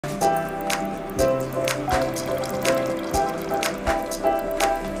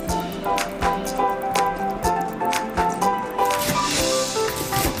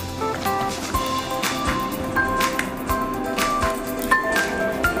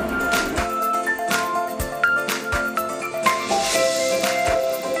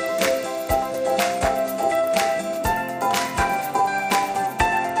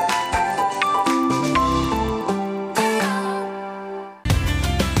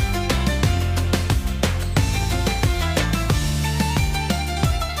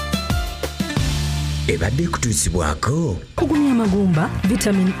ebadde kutuusibwako kugumya amagumba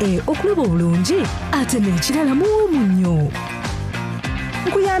vitamin A okulaba obulungi ate n'ekirala muwoomu nnyo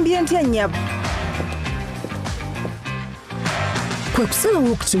nkuyambye ntya nnyabo kwe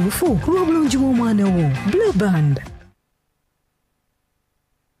kusalawo okutuufu olw'obulungi bw'omwana wo Blue Band.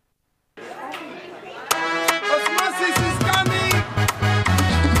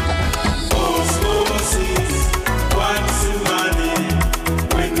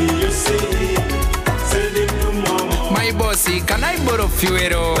 Can I borrow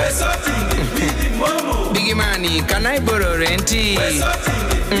fuel? Biggie money, can I borrow renty?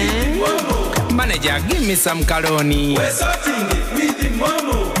 Manager, give me some caloni.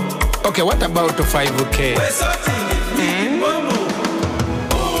 Okay, what about 5K?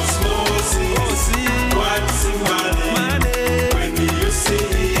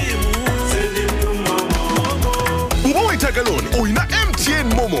 Galoni oina MTN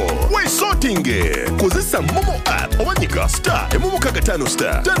Momo we sorting kozesa Momo app obanyika star Momo kagatano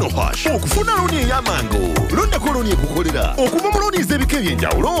star tano hash okufuna loni ya mango londa koloni okukolera okuva mu loni zebike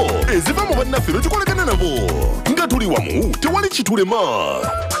byenjawulo eziva mu bannaffe tukolagana nabo nga tuli wamu tewali kitulema.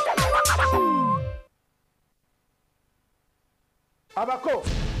 Abako,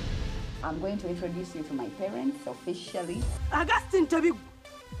 I'm going to introduce you to my parents officially. Augustine Tabigu.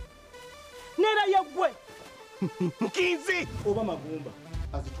 Nera yagwe. Mkinzi oba magumba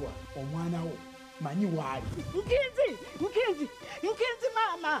azitwa omwana wo manyi wali Mkinzi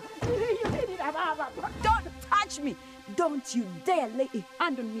mama baba. Don't touch me. Don't you dare lay a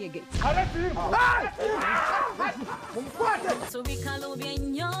hand on me again. So bikalo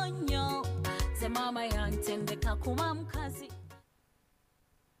byenyonyo ze mama yantendeka kuma mkazi.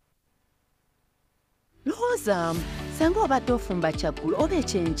 Lowooza senga obadde ofumba kyaggulo oba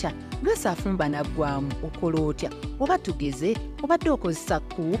ekyenkya ngesa afumba naggwamu okola otya oba tugeze obadde okozesa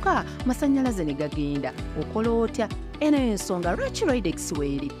kuuka masannyalaze ne gagenda okola otya eno ensonga lwaki Ridex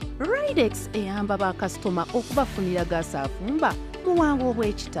weeri Ridex eyamba bakasitoma okubafunira gaasa afumba mu bwangu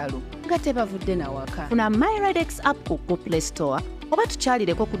obw'ekitalo nga tebavudde nawaka. Funa My Ridex app ku Google Play Store oba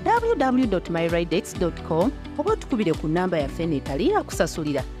tukyalireko ku www.myridex.com oba tukubire ku nnamba yaffe neetali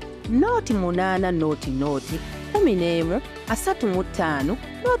yakusasulira noti 8 noti 11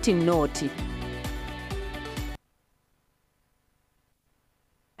 35 noti.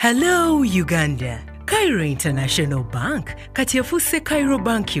 Hello Uganda. Cairo International Bank kati efuuse Cairo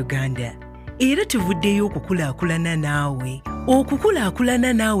Bank Uganda. Era tuvuddeyo okukulaakulana naawe.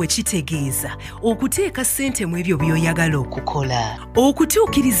 Okukulaakulana naawe kitegeeza okuteeka ssente mu ebyo by'oyagala okukola,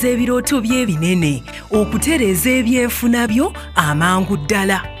 okutuukiriza ebirooto by'ebinene, okutereeza ebyenfuna byo amangu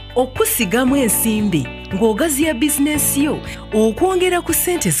ddala, okusigamu ensimbi ng'ogaziya bizinensi yo, okwongera ku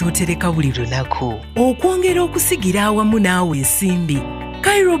ssente z'otereka buli lunaku, okwongera okusigira awamu naawe ensimbi.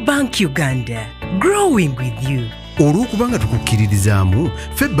 Cairo Bank Uganda, growing with you. olw'okubanga tukukkiririzaamu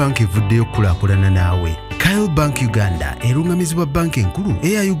ffe banka evuddeyo okukulaakulana naawe. Kyle Bank Uganda erungamizibwa banka enkulu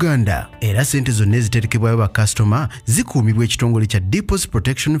eya Uganda era ssente zonna eziterekebwayo bakasitoma zikuumibwa ekitongole kya Deposit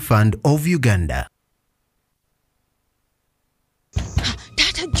Protection Fund of Uganda.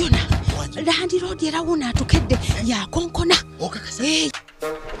 Taata Jona Landi Road era wona atukedde yakonkona okakasa.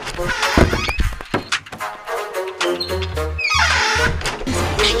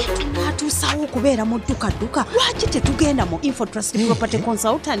 Tusawo kubeera mu dduka lwaki tetugenda mu Infotrust Property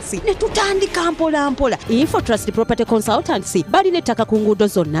Consultancy ne tutandika mpola. Infotrust Property Consultancy balina ettaka ku nguudo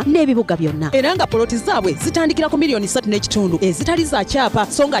zonna n'ebibuga byonna era nga poloti zaabwe zitandikira ku miliyoni 3.5 ezitali za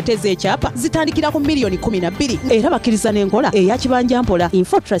kyapa so nga ate ez'ekyapa zitandikira ku miliyoni 12 era bakkiriza n'enkola eya kibanja mpola.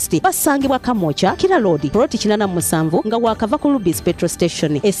 Infotrust basangibwa Kamwokya Kira Road poloti 87 nga wakava ku Rubis Petrol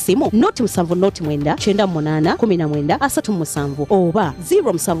Station. Essimu noti 7 98 19 37 oba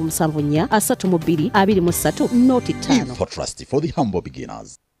 077 Asatumubbiri 23 noti 5. Infotrust for the humble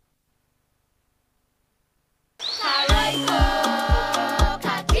beginners.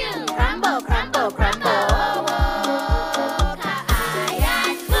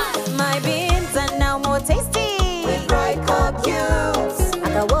 My beans are now more tasty with Royco cubes.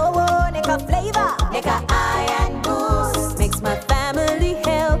 Aka wowo neka flavor, neka iron boost. Makes my family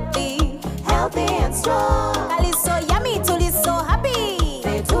healthy and strong. Ali so yummy, Tuli so happy.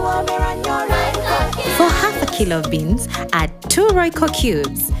 For half a kilo of beans, add 2 Royco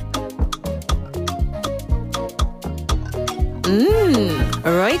cubes.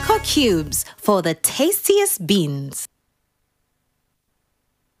 Royco cubes for the tastiest beans.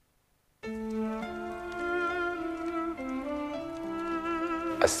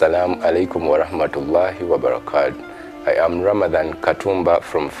 Assalamu alaikum wa rahmatullahi wa barakatuh. I am Ramadan Katumba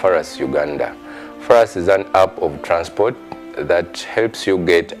from Faras, Uganda. Faras is an app of transport that helps you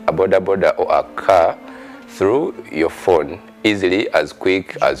get a boda or a car through your phone easily, as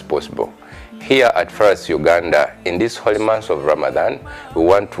quick as possible. Here at Faras Uganda, in this holy month of Ramadan, we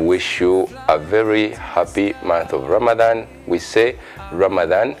want to wish you a very happy month of Ramadan. We say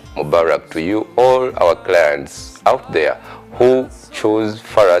Ramadan Mubarak to you, all our clients out there who choose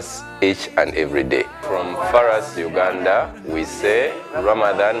Faras each and every day. From Faras Uganda, we say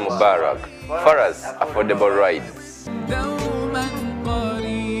Ramadan Mubarak. Faras Affordable Rides.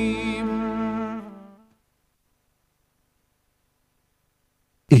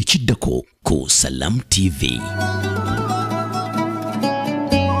 Echiddako ku Salam TV.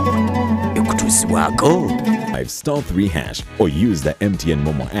 Ekutuusibwako. 5*3# or use the MTN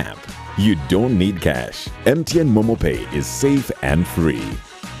Momo app. You don't need cash. MTN Momo Pay is safe and free.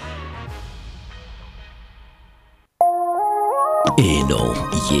 Eno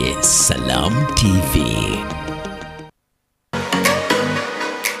ye Salam TV.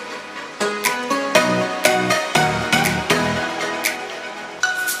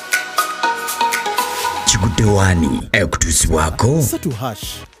 Kigudde Waani ekutuusibwako. 3#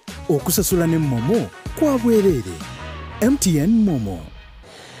 okusasula ne Momo kwa bwereere. MTN Momo.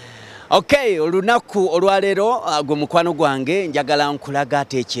 Okay, olunaku olwaleero gwe mukwano gwange njagala nkulaga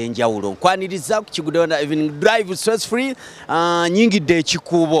ate ekyenjawulo. Nkwaniriza ku Kigudde evening drive stress free nyingidde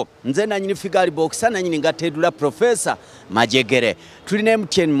ekikuubo. Nze nanyini figari box nanyini ngateedula Professor Majegere. Tulina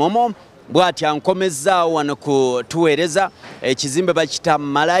MTN Momo bw'ati ankomezaawo wano kutuweereza ekizimbe bakita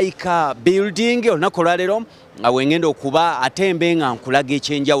Malaika building. Olunaku olwaleero awengenda okuba atembe nga nkulaga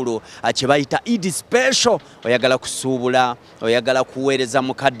ekyenjawulo kye bayita Eid special. Oyagala kusuubula, oyagala kuweereza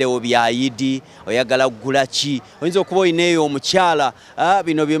mukaddewo bya Eid, oyagala kugula ki, oyinza okuba oyinayo omukyala.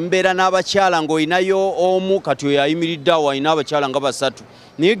 Bino bye mbeera n'abakyala ng'oyinayo omu kati oyo ayimiriddeawo ayina abakyala nga basatu.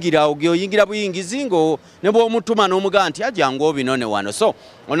 Niyigira oyingira buyingizi ngo ne bw'omutuma n'omugaa nti ajangu obinone wano. So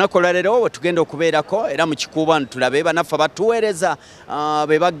olunaku olwaleero we tugenda okubeerako era mu kikuubo tulabe bannaffe batuweereza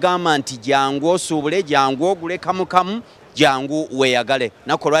be bagamba nti jangu osuubule, jangu ogule kamukamu, jangu weeyagale.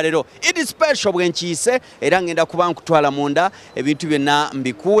 Olunaku olwaleero Eid special bwe nkiise era ngenda kuba nkutwala munda ebintu byonna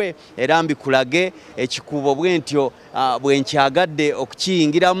mbikuwe era mbikulage ekikuubo bwe ntyo bwe nkyagadde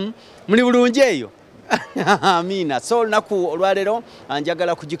okukiyingiramu. Muli bulungi eyo? Amina. So olunaku olwaleero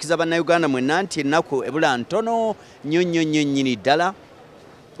njagala kujjukiza bannayuganda mwenna nti ennaku ebula ntono nnyo nnyini ddala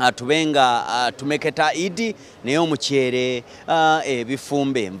tubenga tumeketa Eid naye omukyere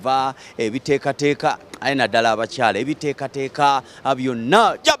ebifumbe enva ebiteekateeka aye naddala abakyala ebiteekateeka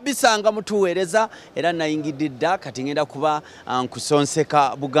byonna jabisanga mutuweereza era nayingidde dda kati ngenda kuba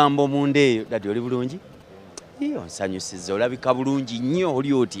nkusonseka bugambo munda eyo. Dadi oli bulungi? Iyo nsanyusiza, olabika bulungi nnyo.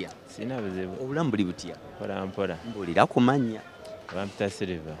 Oli otya? Sina buzibu. Obulamu buli butya? Mpola. Mbulira kumanya. Bampita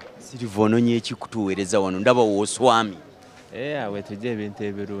Silver. Silver ononye eki kutuweereza wano ndaba wooswami. Awe tujja ebintu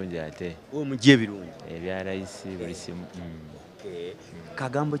ebirungi ate. Omujja ebirungi? Ebya layisi buli simu.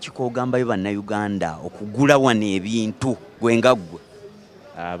 Kagambo ki k'ogambayo bannayuganda okugula wano ebintu gwe nga ggwe?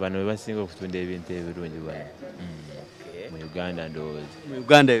 Bano be basinga okutunda ebintu ebirungi wano. Mu Uganda ndowooza. Mu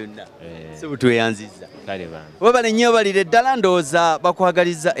Uganda yonna? Si butweyanzizza. Kale bana. Webale nnyo balire ddala ndowooza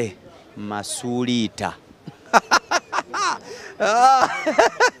bakwagaliza masuuliita.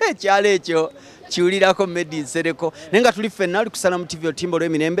 Ekyalo ekyo kiwulirako Medi Nsereko naye nga tuli ffenna oli kusala mu TV otimbo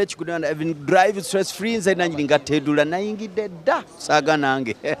olw'emirembe Kigudde Evening Drive stress free. Nze nanyini nga teedula nayingidde dda osaaga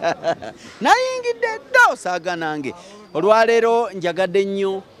nange nayingidde dda osaaga nange. Olwaleero njagadde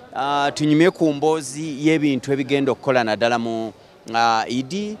nnyo tunyumye ku mboozi y'ebintu ebigenda okukola naddala mu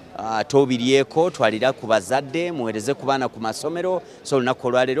Eid. Tobiryeko twalira ku bazadde muweereze ku baana ku masomero. So olunaku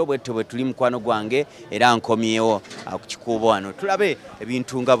olwaleero bwe tuli mukwano gwange era nkomyewo ku kikuubo wano tulabe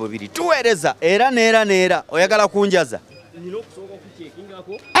ebintu nga bwe biri tuweereza era neera oyagala kunjaza nina okusooka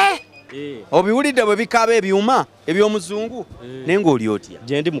okukyekingako obiwulidde bwe bikaaba ebyuma eby'omuzungu naye ng'oli otya?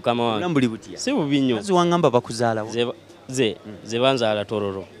 Gye ndi mukama wange. Buli butya? Si bubi nnyo. Kazi wangamba bakuzaalawo? Ze banzaala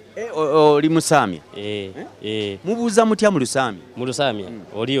Tororo. Oli Musamya? Mubuuza mutya mu Lusamya? Mu Lusamya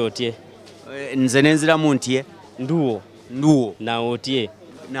oli otye? Nze nenziramu ntye. Nduwo. Naotye.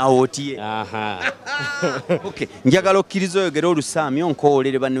 Aha. Okay. Njagala okkiriza oyogera Olusamya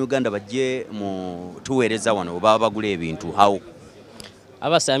onkoolere bannayuganda bajje mu tuweereza wano baba bagula ebintu hawo.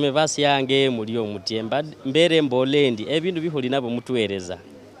 Abasamya basyange muli omutye mbeere mbolendi ebintu bihulina bwe mutuweereza.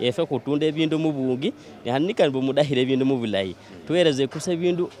 Efe kutunda ebintu mu bungi nehanika bwe mudahira ebintu mu bulayi tuweereze kusa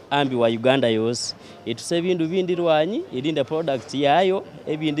ebintu ambi wa Uganda yose etuse ebintu bindi rwanyi edinda product yayo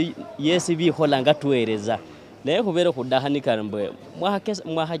ebintu yesi bihola nga tuweereza naye kubera kudahanika mbwe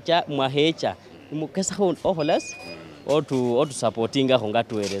mwahecha mukesa oholas otu supportinga ho nga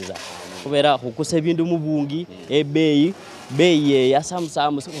tuweereza kubera kukusa ebintu mu bungi ebeyi bei ya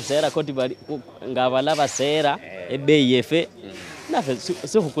samusamu sikusera koti bali ngabalaba sera ebei yefe nafe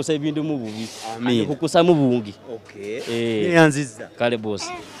sikukusa ebintu mu bubi kukusa mu bungi yanziza kale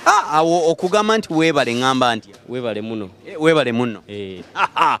boss awo okugamba nti webale ngamba nti webale muno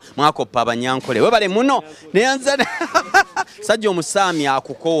mwakoppa abanyankole webale muno neyanza sajja omusaami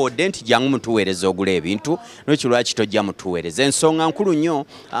akukoodde nti jangu mutuweereza ogula ebintu n'ekirwaki tojja mutuweereza ensonga nkulu nnyo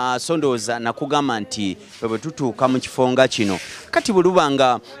sondooza nakugamba nti bwe tutuuka mu kifo nga kino kati bwe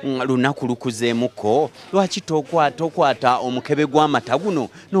lubanga lunaku lukuzeemuko lwaki tokwata omukebe gw'amata guno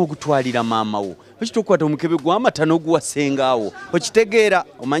n'ogutwalira maama wo ekitukwata omukebe gw'amata n'oguwasengaawo okitegeera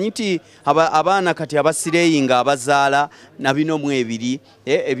omanyi nti abaana kati abasireyinga abazaala na bino mu ebiri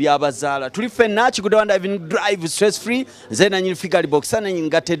ebyabazaala tuli ffenna Kigudde Waani Driving Drive Stress Free nze nanyini Figure Box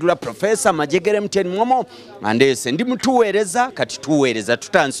ngateddula Professor Majegere MTN Momo andeese ndi mutuweereza kati tuweereza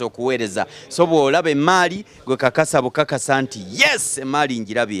tutandise okuweereza so bw'olaba emmaali gwe kakasa bukakasa nti yes emmaali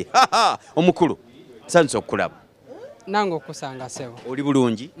njirabye omukulu nsanyusa okukulaba nange okusanga sebo oli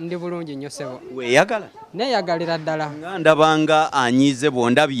bulungi ndi bulungi nnyo sebo weeyagala neeyagalira ddala nga ndabanga anyiize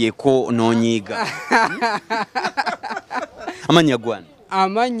bw'ondabyeko n'onyiiga amannya gwana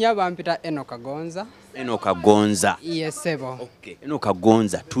amannya bampita Enoka Gonza yes sebo Enoka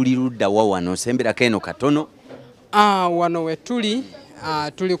Gonza tuli ludda wa wano osemberako eno katono wano we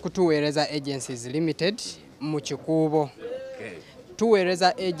tuli kutuweereza agencies limited mu Kikuubo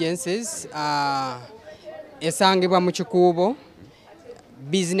tuweereza agencies esangibwa mu Kikuubo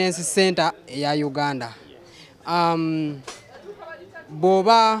business center ya Uganda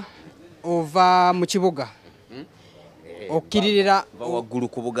boba ova mu kibuga okkiririra waggulu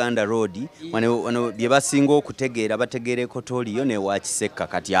ku Buganda Road wano bye basinga okutegeera bategeere Kotoliyo ne Wakisekka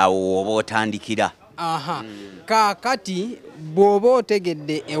kati awo oba otandikira kakati bw'oba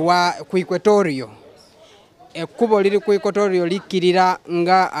otegedde ewa ku Equatorio ekkubo liri ku Equatorio likkirira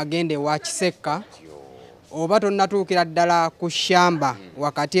nga agende Wakisekka oba tonnatuukira ddala ku shamba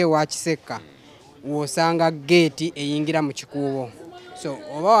wakati ewa Kisekka wosanga gate eyingira mu Kikuubo so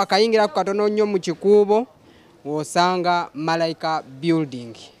oba wakayingira ku katono nnyo mu Kikuubo wosanga Malaika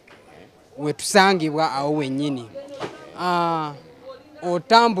building wetusangibwa awo wennyini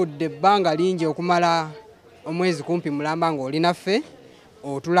otambudde ebbanga lingi okumala omwezi kumpi mulamba nga oli naffe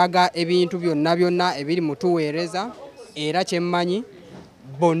otulaga ebintu byonna ebiri mutuweereza era kyemmanyi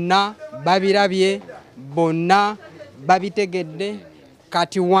bonna babirabye bonna babitegedde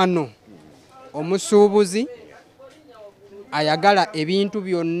kati wano omusuubuzi ayagala ebintu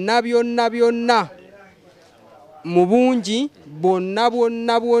byonna mu bungi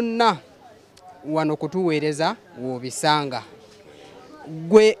bwonna wano kutuweereza w'obisanga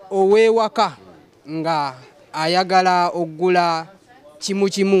gwe oweewaka nga ayagala okugula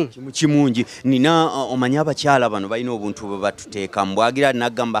kimungi nina omanya abakyala bano balina obuntu bwe batuteeka mbwagira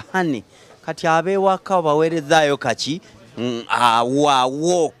nagamba hani kati abeewaka baweerezaayo kaki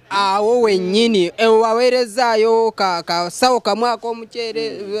awo wennyini waweerezaayo kasawo kamu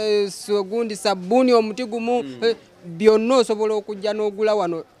ak'omuceere gundi sabbuuni omuti gumu byonna osobola okujja n'ogula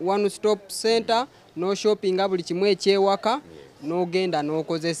wano one stop center n'oshoppinga buli kimu ekyewaka n'ogenda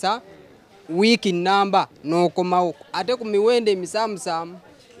n'okozesa wiiki nnamba n'okomawo ate ku miwendo emisaamusaamu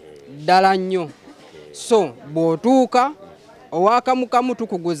ddala nnyo so bw'otuuka owakamukamu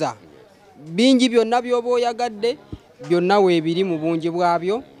tukuguza bingi byonna by'oba oyagadde byonna weebiri mu bungi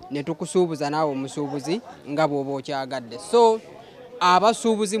bwabyo ne tukusuubuza naawe omusuubuzi nga bw'oba okyagadde so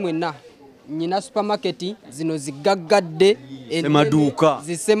abasuubuzi mwenna nyina supermarket zino zigaggadde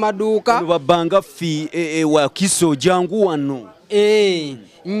zisemaduuka babbanga ffi ewa kiso jangu wano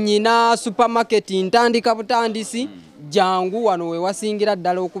nyina supermarket ntandika butandisi jangu wano wewasingira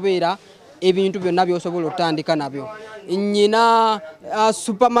ddala okubeera ebintu byonna by'osobola otandika nabyo nyina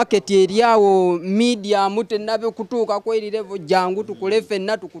supermarket eriawo medium tenabyo kutuuka kweri level jangu tukule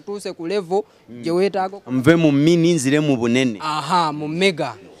ffenna tukutuuse ku level gye weetaaga nve mu mini nzire mu bunene mu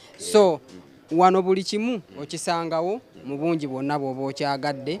mega so wano buli kimu okisangawo mu bungi bwonna bw'oba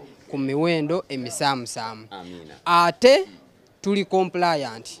okyagadde ku miwendo emisaamusaamu ate tuli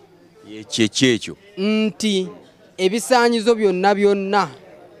compliant kyekyo nti ebisaanyizo byonna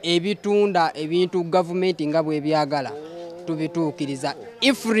ebitunda ebintu gavumenti nga bw'ebyagala tubituukiriza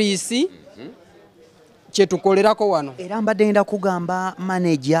ifrisi kyetukolerako wano era mbadde ngenda kugamba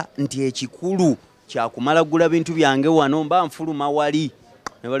manager nti ekikulu kyakumala gula bintu byange wano mba nfuluma wali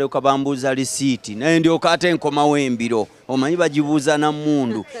ne balyoka bambuuza lisiiti naye ndyoka ate nkomawo embiro omanyi bagibuuza na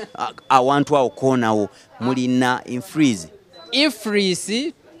mmundu awantu awo koonawo mulina infreeze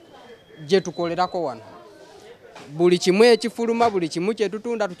ifrisi gye tukolerako wano buli kimu ekifuluma buli kimu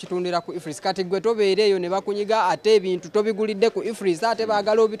kyetutunda tukitundira ku Ifris. Kati gwe tobeera eyo ne bakunyiga ate ebintu tobigulidde ku Ifris ate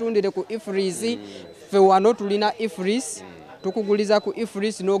baagala obitundire ku Ifris. Ffe wano tulina Ifris tukuguliza ku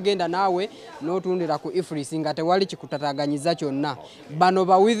Ifris n'ogenda naawe n'otundira ku Ifris nga tewali kikutataganyiza kyonna. Bano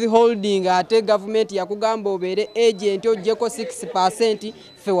ba withholding ate government yakugamba obeere agent ojjeko 6%,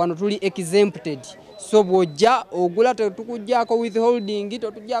 ffe wano tuli exempted. So bw'ojja ogula tetukuggyako withholding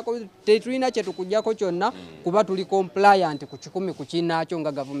tetulina kye tukuggyako kyonna kuba tuli compliant ku 10 ku kinnaakyo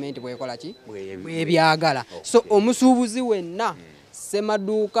nga government bw'ekola ki bw'ebyagala. So omusuubuzi wenna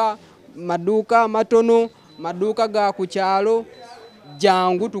ssemaduuka maduuka matono maduuka ga ku kyalo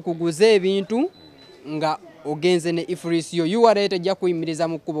jangu tukuguze ebintu nga ogenze ne Ifris yo URA tejja kuyimiriza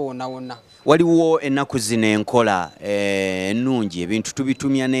mu kkubo wonna wonna. Waliwo ennaku zino enkola ennungi ebintu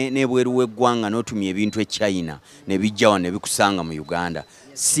tubitumya n'ebweru w'eggwanga n'otumya ebintu e China ne bijjawo ne bikusanga mu Uganda.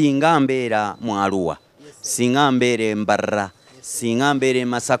 Singa mbeera mu Arua, singa mbeera e Mbarra, singa mbeera e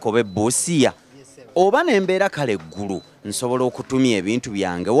Masaka oba e Busia oba ne mbeera kale eggulu nsobola okutumya ebintu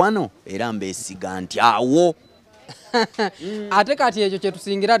byange wano era mbeesiga nti awo. Ate kati ekyo kye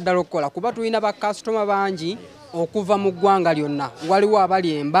tusingira ddala okukola kuba tulina bakasitoma bangi okuva mu ggwanga lyonna. Waliwo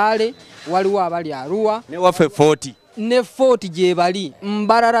abali Embaale, waliwo abali Arua ne waffe 40 ne 40 gye bali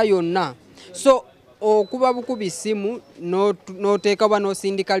Mbarara yonna. So okuba bukubi simu n'oteeka wa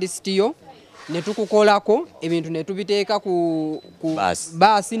n'osindika lisiti yo ne tukukolako ebintu ne tubiteeka ku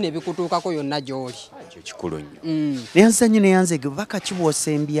baasi ne bikutuukako yonna gy'oli. Ekyo kikulu nnyo. Neyanzanye neyanzege baka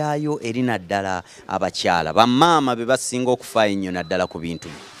kibwosembyayo eri naddala abakyala bamaama be basinga okufaayo ennyo naddala ku bintu.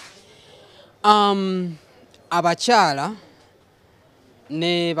 Abakyala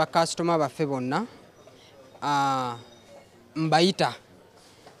ne bakasitoma baffe bonna mbayita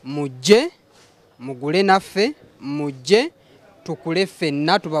mujje mugule naffe mujje tukule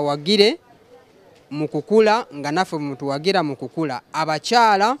ffenna tubawagire mu kukula nga naffe mutuwagira mu kukula.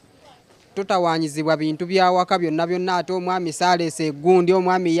 Abakyala tutawaanyizibwa bintu byawaka byonna byonna ate omwami saalese eggundi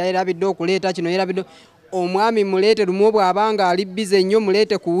omwami yerabidde okuleeta kino yerabidde omwami muleete lumu bw'abanga ali bize nnyo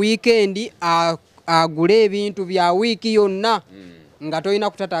muleete ku wiikendi agule ebintu bya wiiki yonna nga tolina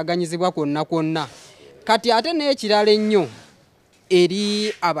kutataaganyizibwa kwonna kwonna. Kati ate n'ekirala ennyo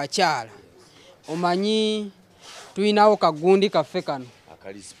eri abakyala omanyi tulinawo kagundi kaffe kano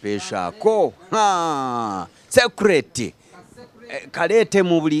akali special ko secret kaleete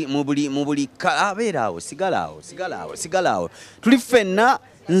mu buli abeeraawo sigalawo tuli ffenna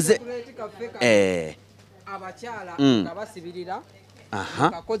nze abakyala nga basibirira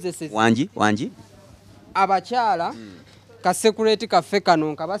wangi abakyala ka security kaffe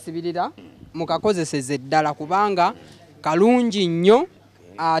kano nga basibirira mukakozeseze ddala kubanga kalungi nnyo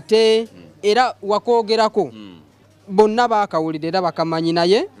ate era wakoogerako bonna baakawulira era bakamanyi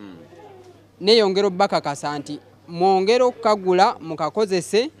naye neyongera obbakakasa nti mwongera okukagula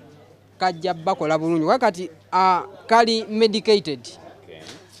mukakozese kajja bakola bulungi wakati kali medicated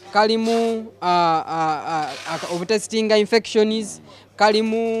kalimu obutestinga infections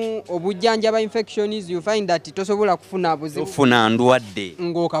kalimu obujjanjaba infections you find that tosobola kufuna buzibu ofuna ndwadde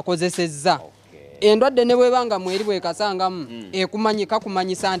ng'okakozesezza. Endwadde ne bwebanga mweri bwekasangamu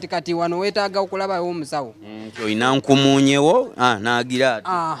kakumanyisa nti kati wano weetaaga okulabayo omusawo olina nkumuunyewo n'agira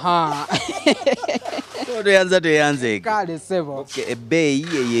toyanze kale sebo ebbeeyi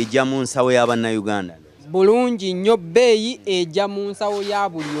eyo ejja mu nsawo y'Abannayuganda bulungi nnyo bbeeyi ejja mu nsawo ya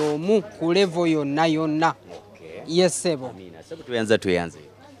buli omu ku levo yonna yonna. Yes sebo tuyanze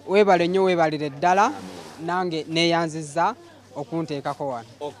weebale nnyo weebalire ddala nange neeyanzizza okunteekako wano.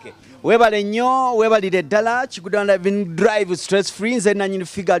 Webale nnyo webalire ddala Kigudde drive stress free nze nanyini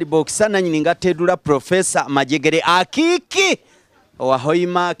figure box nanyini ngatedula Professor Majegere akiki wa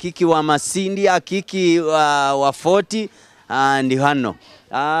Hoima akiki wa Masindi akiki wa 40 ndi hano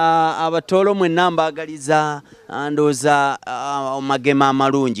abatolo mwe namba agaliza ndoza omagema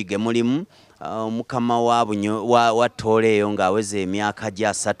amalungi ge mulimu omukama watoleeyo ng'aweze emyaka gya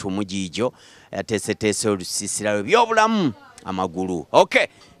 3 mu giijo yateeseteese olusiisira by'obulamu amagulu.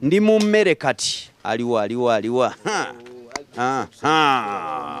 Ndi mu mmere kati aliwa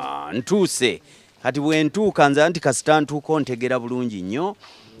ntuuse kati bwe ntuuka nze anti kasita ntuuko ntegera bulungi nnyo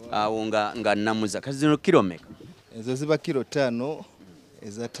awo nga namuza kati zino kilomeka ezo ziba kilo 5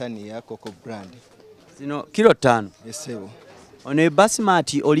 eza tani ya Coco brand zino kilo 5 esebo ono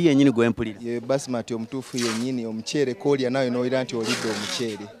basmati oli yennyini gwempulira ye basmati omutuufu yennyini omuceere kolya nayo noira nti olidde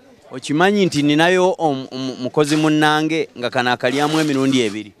omuceere okimanyi nti ninayo mukozi munnange nga kana akalyamu emirundi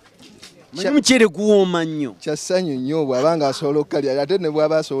 2 Omuceere guwooma nnyo. Kyassanyu nnyo bw'abanga asobola okukalya ate ne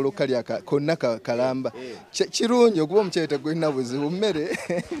bw'aba asobola okukalya konna kalamba. Kirungi okuba omuceere tegulina buzibu mmere.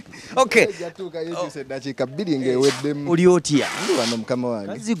 Okay. Jatuuka yeetuse eddakiika 2 ng'eweddemu. Oli otya? Ndi wano mukama wange.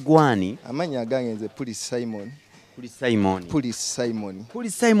 Kazi gwani? Amannya agange nze Pulis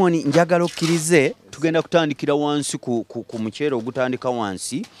Simon. Njagala okkirize tugenda kutandikira wansi ku muceere ogutandika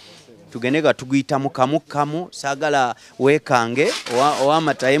wansi. Tugende ga tuguyitamu kamu saagala weekange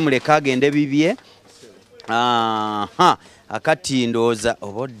ow'amataye muleka agende bibye. Akati ndowooza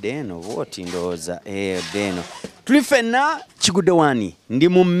obodde eno bw'oti ndowooza deno tuli ffenna Kigudde Waani ndi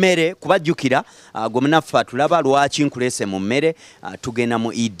mu mmere kubajjukira gwe munaffe atulaba lwaki nkuleese mu mmere tugenda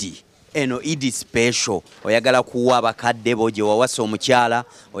mu Idi. Eno Idi special oyagala kuwa abakadde bo gye wawasa omukyala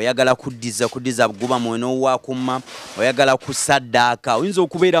oyagala kuddiza guba mweno wa kumma oyagala kusaddaaka oyinza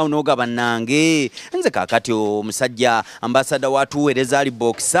okubeerawo n'ogaba nange nze kaakati omusajja ambasada watuweereza ali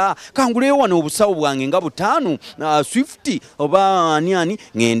boxer kanguleyo wano obusawo bwange nga 5 Swift oba ani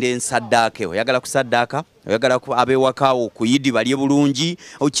ngende nsaddaake oyagala kusaddaaka oyagala abewakawo ku Idi balye bulungi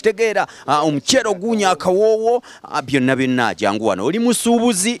okitegeera omuceere ogunya akawoowo byonna jangu wano oli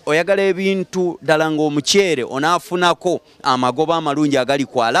musuubuzi oyagala ebintu ddala ng'omuceere onaafunako amagoba amalungi agali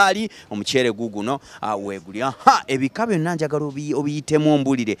ku alaali omuceere guguno weegulya ebika byonna njagala obiyitemu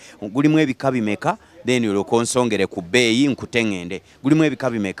ombulire gulimu ebika bimeka then olokonsongere ku bbeeyi nkuteŋŋende gulimu ebika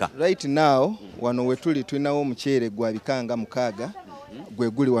bimeka right now wano wetuli tulinawo omuceere gwa bikanga 6 gwe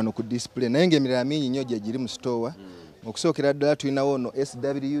guli wano ku display naye ng'emirala mingi nnyo gye giri mu store okusookera ddala tulinawo ono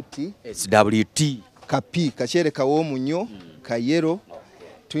SWT kapi kaceere kawoomu nnyo ka yero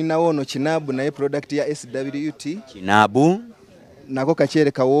tulinawo ono kinaabu naye product ya SWT kinaabu nako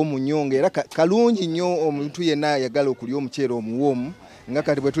kaceere kawoomu nnyo ng'era kalungi nnyo omuntu yenna ayagala okulya omuceere omuwoomu nga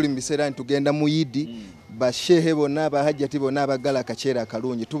kati bwe tuli mu biseera nti tugenda mu Idi bashehe bonna abahajjati bonna abagala akaceere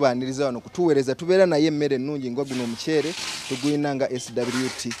akalungi tubaaniriza wano kutuweereza tubeera naye emmere ennungi nga guno omuceere tugulina nga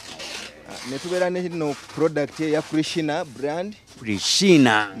SWT ne tubeera no product ya Krishna brand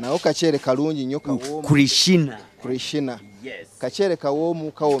nawo kaceere kalungi nnyo kawoomu Krishna kaceere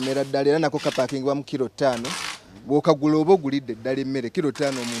kawoomu kawoomera ddala era nako kapakingibwa mu kilo 5 bw'okagula oba ogulidde ddala emmere kilo 5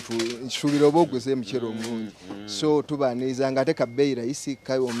 omuntu nsuubira oba oguze muceere omulungi so tubaaniriza nga ate kabbeeyi rayisi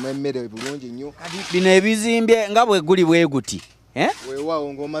kawooma emmere bulungi nnyo bino ebizimbye nga bwe guli bwe guti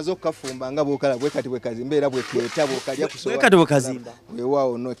weewaawo ng'omaze okukafumba nga bw'okala bwe kati bwe kazimba era bwe keeta bw'okalya kuzimba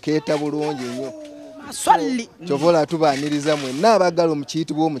weewaawo no keeta bulungi nnyo kyovola tubaaniriza mwenna abagala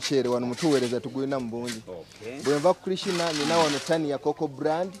omukiyitibwa omuceere wano mutuweereza tugulina mu bungi bwe nva ku Krishna nina wano tani ya Coco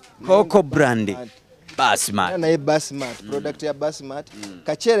brand Basmati naye Basmati product ya Basmati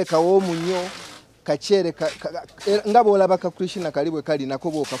kaceere kawoomu nnyo kaceere nga bw'olaba ka Krishna kali bwe kali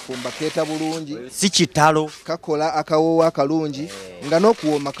nako bw'okafumba keeta bulungi si kitalo kakola akawoowo akalungi nga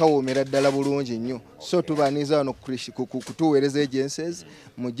n'okuwooma kawoomera ddala bulungi nnyo so tubaaniza wano kutuweereza agencies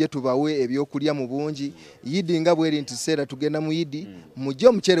mujje tubawe ebyokulya mu bungi Idi nga bweri nti seera tugenda mu Idi mujje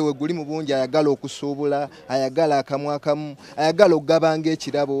omuceere we guli mu bungi ayagala okusuubula ayagala akamu ayagala okugabanga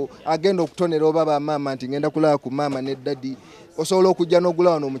ekirabo agenda okutonera oba bamaama nti ngenda kulaba ku maama ne dadi osobola okujja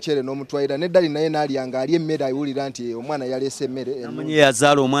n'ogula wano omuceere n'omutwalira ne dadi naye n'alyanga ali emmere ayewulira nti omwana yaleese emmere amanyi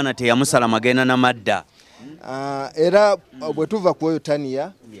yazaala omwana teyamusala magenda na madda era bwe tuva ku oyo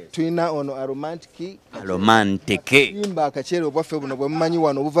taniya tulina ono aromantike imba akaceere obwaffe buno bwe mumanyi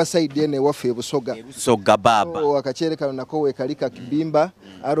wano obuva sayidi eno ewaffe ebusoga baba akaceere kano nako weekali kakibimba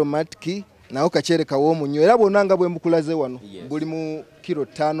aromatiki nawo kaceere kawoomu nnyo era bwonna nga bwe mbukulaze wano buli mu kilo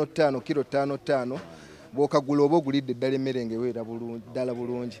 5 bw'okagula oba ogulidde ddala emmere ng'eweera ddala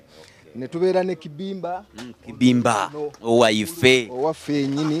bulungi ne tubeera ne kibimba owaffe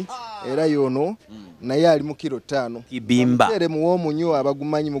ennyini era yono naye ali mu kilo 5 kibimba muwoomu nnyo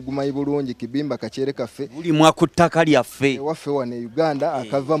mugumanyi bulungi kibimba kaceere kaffe buli mwa ku ttaka lyaffe ewaffe wano e Uganda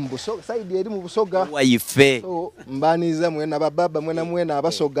akava mu busoga sayidi eri mu busoga wayiffe mbaaniza mwena bababa mwena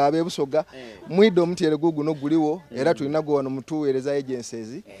abasoga ab'ebusoga mwidde omutyere guguno guliwo era tulina gwe wano mutuweereza agencies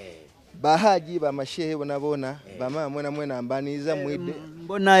bahaji bamashehe bona bamama mwena mbaniza mwidde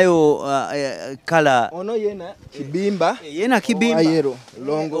mbonayo kala ono yena kibimba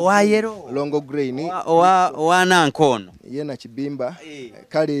ayero longo green wana nkono yena kibimba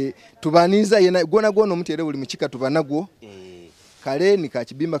kale tubaniza yena gona omutere buli mukika tubanagwo kale ni ka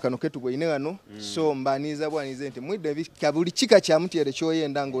kibimba kano ketu bwine wano so mbaniza bwanize nti mwidde buli kika kya mutyere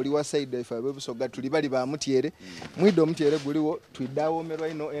kyoyenda ng'oli wa side ife abebusoga tuli bali ba mutyere mwidde omutyere guliwo twiddawo merwa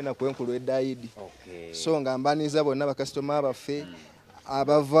ino ena kwenkulu edayidi so nga mbaniza bonna bakasitoma baffe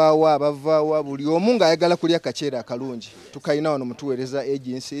abavaawa buli omu ng'ayagala kulya kaceera akalungi tukayina wano mutuweereza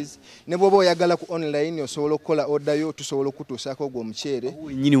agencies ne bw'oba oyagala ku online osobola okukola odayo tusobola okutuusaako ogwo omuceere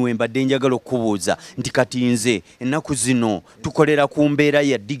nyini wembadde njagala okubuuza nti kati nze ennaku zino tukolera ku mbeera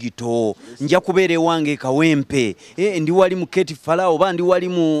ya digito nja kubeera ewange Kawempe ndi wali mu Ketifala oba ndi wali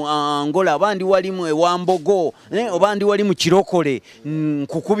mu Angola oba ndi wali mu Ewambogo oba ndi wali mu Kirokole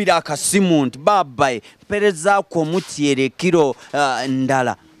nkukubira akasimu nti babaye mperezaako mutyere kiro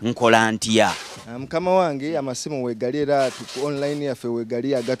ndala nkola ntya mukama wange amasimu weegali era ku online yaffe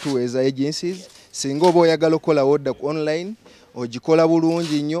weegali agatuweeza agencies singa oba oyagala okukola order ku online ogikola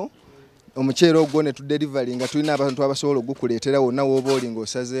bulungi nnyo omuceere ogwo ne tudelivery nga tulina abantu abasobola okukuleetera wonna w'oba oli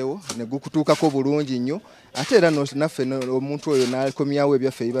ng'osazeewo ne gukutuukako bulungi nnyo ate era naffe omuntu oyo n'akomyawo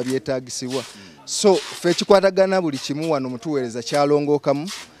ebyaffe biba byetaagisibwa so ffe ekikwatagana buli kimu wano mutuweereza kyalongookamu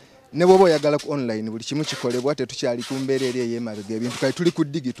ne bw'oba oyagala ku online buli kimu kikolebwa tetukyali ku mbeera eri ey'emabega ebintu kale tuli ku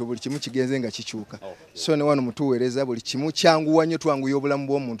digito buli kimu kigenze nga kikyuka so ne wano mutuweereza buli kimu kyanguwa nnyo twanguya obulamu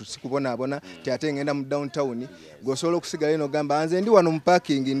bw'omuntu sikubonaabona ate ngenda mu downtown g'osobola okusigala eno gamba nze ndi wano mu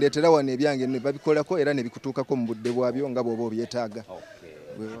parking ndeetera wano ebyange ne babikolako era ne bikutuukako mu budde bwabyo nga bw'oba obyetaaga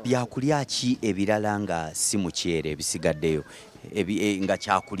byakulya ki ebirala nga si muceere ebisigaddeyo nga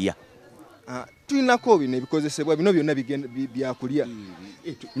kyakulya tulinako bino ebikozesebwa bino byonna byakulya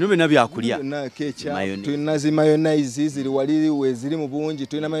bino byonna byakulya tulina zi mayonnaise ziri wali weziri mu bungi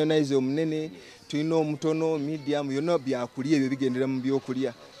tulina mayonnaise omunene tulina omutono medium byonna byakulya ebyo bigendera mu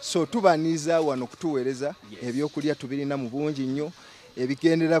byokulya so tubaniriza wano kutuweereza ebyokulya tubirina mu bungi nnyo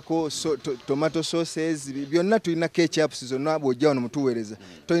ebigenderako tomato sauces byonna tulina ketchups zonna bw'ojja wano mutuweereza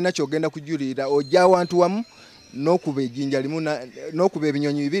tolina kyogenda kujulirira ojja awantu wamu n'okuba ejjinja limu n'okuba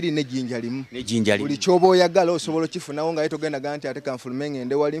ebinyonyi bibiri n'ejjinja limu buli kyoba oyagala osobola okifunawo nga togenda nti ate kanfulume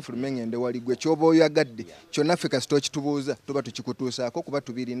ngende wali gwe kyoba oyagadde kyonna ffe kasita okitubuuza tuba tukikutuusaako kuba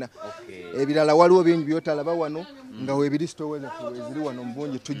tubirina ebirala waliwo bingi byotalaba wano nga weebiri sitoweza weziri wano mu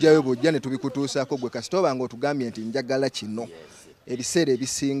bungi tujjayo bw'ojja ne tubikutuusaako gwe kasita oba nga otugambye nti njagala kino ebiseera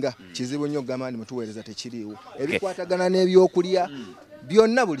ebisinga kizibu nnyo okugamba nti mutuweereza tekiriiwo ebikwatagana n'ebyokulya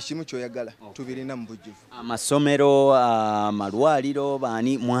byonna buli kimu kyoyagala tubirina mu bujjuvu amasomero amalwaliro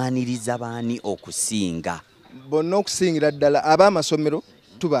baani mwaniriza baani okusinga bonna okusingira ddala ab'amasomero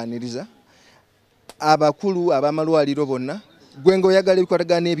tubaaniriza abakulu ab'amalwaliro bonna gwe ng'oyagala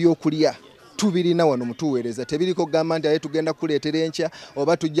ebikwatagana n'ebyokulya tubirina wano mutuweereza tebiriko kugamba nti aye tugenda kuleetera enkya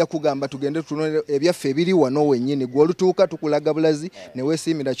oba tujja kugamba tugende tunonera ebyaffe ebiri wano wennyini gwe olutuuka tukulaga bulazi ne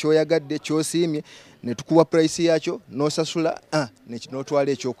weesiimira kyoyagadde kyosiimye ne tukuwa price yakyo n'osasula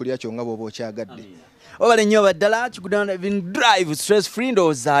n'otwala ekyokulya kyo nga bw'oba okyagadde obale nnyo baddala Kigudde drive stress free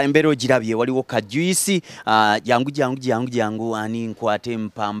ndowooza embeera ogirabye waliwo ka juice jangu ani nkwate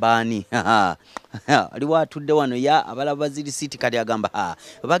mpambaani waliwo atudde wano ya abalaba ziri siti kati agamba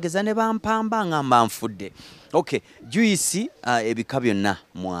bageza ne bampamba ngamba nfudde okay juice ebika byonna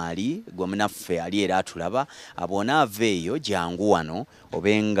mwali gwe munaffe ali era atulaba abona aveeyo jangu wano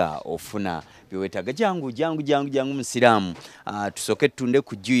obenga ofuna byewetaga jangu musiraamu tusoke tunde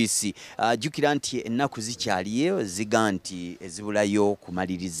ku juice jukira nti ennaku zikyaliyo ziga nti ezibulayo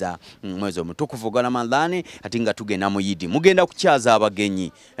kumaliriza mwezi omutukuvu gwa Ramadhani ati nga tugenda mu Yidi mugenda kukyaza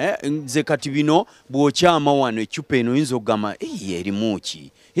abagenyi nze kati bino bw'okyama wano ecupa eno yinza okugamba erimu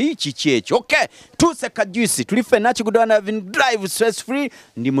ki kiki ekyo okay tuse ka juice tuli ffenna Kigudde drive stress free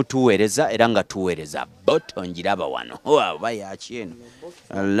ndi mutuweereza era nga tuweereza boto njiraba wano oba yaki eno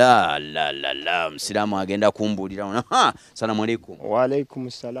la musiraamu agenda kumbuulira wano salamu alaikum wa alaikum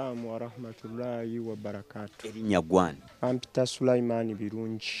salam wa rahmatullahi wa barakatuh erinnya gwani ampita Sulaimani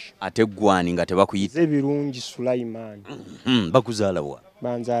birungi ate gwani nga tebakuyita birungi Sulaimani bakuzaala wa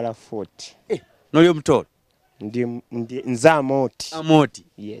banzaala 40 noli omutolo nze amoti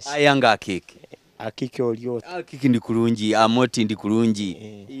yes ayanga akeke olyo akeke ndi kulungi amoti ndi kulungi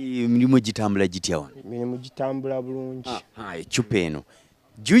mirimu gitambula gitya wano mirimu gitambula bulungi ecupa eno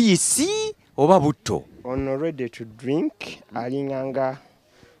juice oba butto ono ready to drink alinganga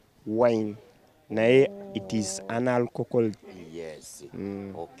wine naye it is an alcohol yes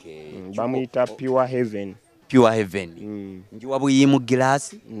okay bamuyita pure heaven njiwa buyi mu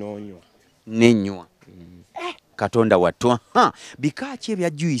glass nenywa Katonda wattu bikaki ebya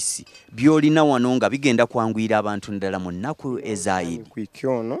juice byolina wano nga bigenda kwanguyira abantu ndala mu nnaku ezaayidi quick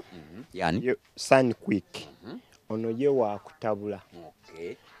ono yani sun quick ono ye wakutabula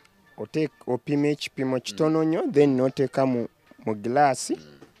opima ekipimo kitono nnyo then noteeka mu glass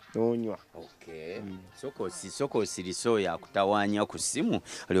nonywa Soko osiriso ya kutawanya ku simu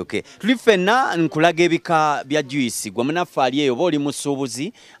olyoke tuli ffenna nkulaga ebika bya juice gwe munaffe ali eyo oba oli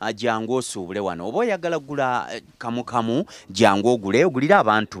musuubuzi jangu osuubule wano oba oyagala gula kamu jangu ogulira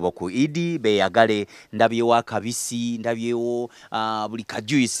abantu boku idi beyagale ndabyewo akabisi ndabyewo buli ka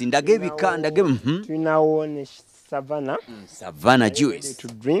juice ndage ebika tulinawo ne Savannah juice to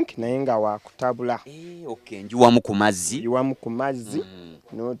drink naye nga wakutabula okay njiwamu ku mazzi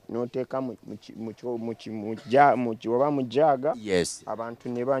noteeka oba mu jaga abantu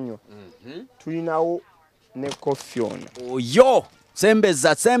ne banywa tulinawo ne coffee ono oyo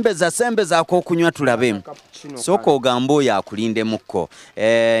sembeza akokunywa tulabemu sooka ogamba oyo akulindemukko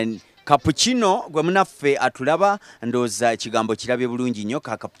cappuccino gwe munaffe atulaba ndooza ekigambo kirabye bulungi nnyo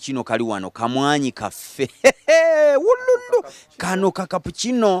ka cappuccino kali wano kamwanyi kaffe wululu kano ka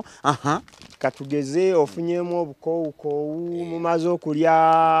cappuccino katugeze ofunyemu obukoowukoowu mumaze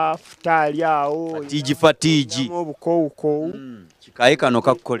okulya futaali awo fatigi obukoowukoowu kikaye kano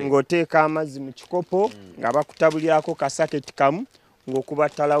kakukole ng'oteeka amazzi mu kikopo nga bakutabulirako kasaketi kamu ng'okuba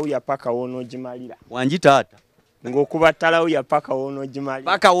talawuya paka wonoogimalira wangi taata ng'okuba talawuya paka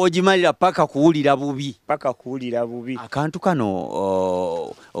wonoogimalira paka woogimalira paka kuwulira bubi akantu kano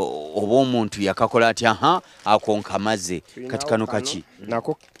oba omuntu yakakola ati ako nkamaze kati kano kaki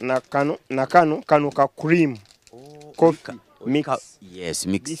kano ka cream coffee mix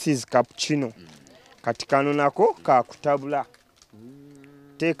this is cappuccino kati kano nako kakutabula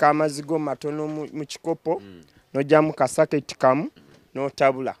teeka amazzi go matono mu kikopo n'ojjamu kasaketi kamu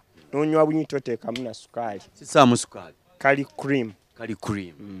n'otabula n'onywa bunyi toteekamu na sukaali sisaamu sukaali kali cream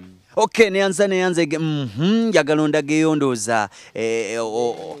okay neyanza njagala ondageyo ndooza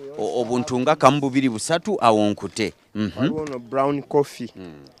obuntu nga kamu bubiri busatu awo nkute waliwo no brown coffee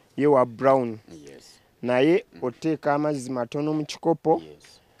ye wa brown naye oteeka amazzi matono mu kikopo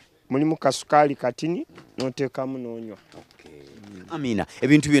mulimu kasukaali katini n'oteekamu n'onywa Amina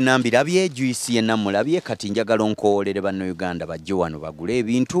ebintu byonna mbirabye juice yenna mulabye kati njagala onkoolere bannayuganda bajje wano bagule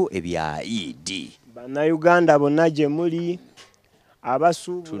ebintu ebya Eid bannayuganda bonna gye muli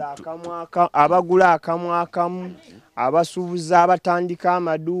abagula akamu akamu abasuubuza abatandika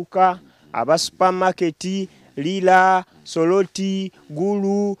amaduuka aba supermarket Lila Soloti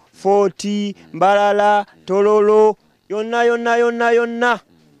Gulu Forti Mbalala Tololo yonna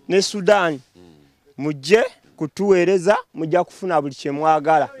ne Sudan mujje kutuweereza mujja kufuna buli kye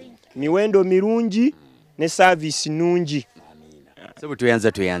mwagala miwendo mirungi ne service nungi sebo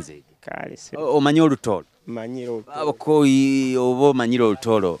tuyanze omanyi olutolo abakoyi oba omanyira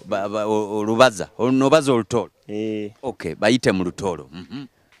olutolo olubaza onobaza olutolo okay bayite mu lutolo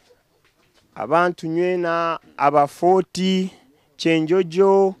abantu nywena aba 40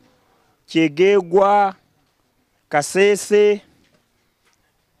 Kyenjojo Kyegegwa Kasese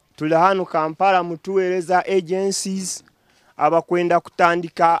tuli hano Kampala mutuweereza agencies abakwenda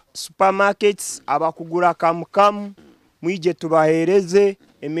kutandika supermarkets abakugura kamu mwije tubaheereze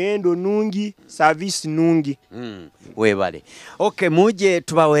emiwendo nungi service nungi webale okay muje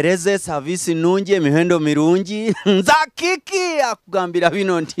tubaweereze service nungi emiwendo mirungi nza kiki akugambira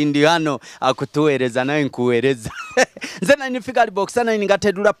bino nti ndi hano akutuweereza naye nkuweereza nze nani figure box sana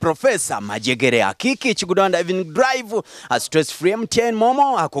ningatedula professor Majegere akiki Kigudde Evening Drive stress free MTN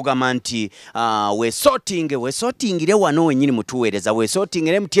momo akugamba nti we sorting ile wano wenyini mutuweereza we sorting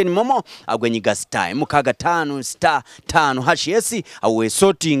ile MTN momo agwenyiga star mukaga 5*5 yes we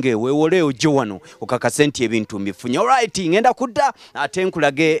sorting wewole ojo wano okakasenti ebintu mbifunye alright ngenda kudda ate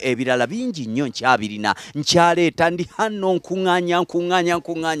nkulage ebirala bingi nnyo nkyabirina nkyaleeta ndi hano nkunganya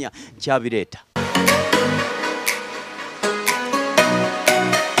nkyabireta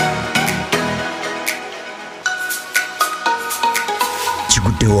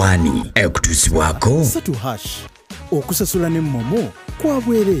Kigudde Waani ekutuusibwako 3# okusasula ne momo kwa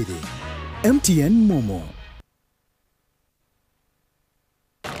bwereere MTN momo.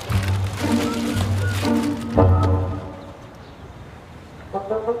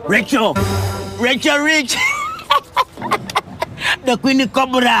 Rachel Rich. The Queen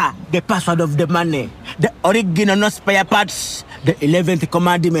Cobra, the password of the money, the original no spare parts, the 11th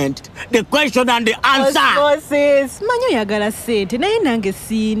commandment, the question and the answer. Moses, manyo yagala sente naye nange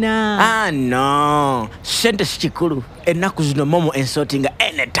sina. No, sente chikulu. Enaku zino momo ensorting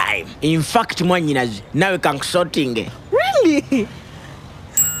anytime. In fact, mwanyinazi nawe kankusorting. Really?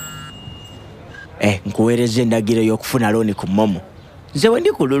 Nkuweereza endagiro y'okufuna looni ku momo. Nze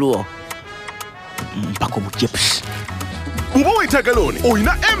wendi kululwo mpako mu chips. Uba wetaaga looni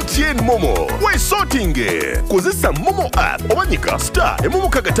oyina MTN Momo weesootinge kozesa Momo app oba nyiga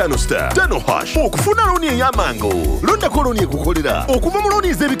 *555# okufuna looni ey'amangu. Londako looni ekukolera okuva mu looni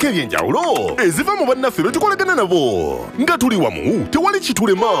ez'ebika eby'enjawulo eziva mu bannaffe be tukolagana nabo nga tuli wamu tewali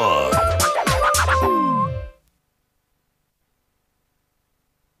kitulema.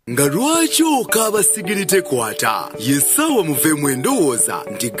 Nga lwaki okaaba sigiri tekwata yessaawa muveemu endowooza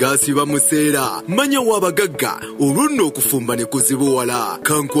nti gaasi bamuseera manya w'abagagga olwo nno okufumba ne kuzibuwala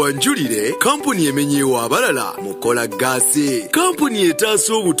kankwanjulire kampuni emenyeewo abalala mukola gaasi kampuni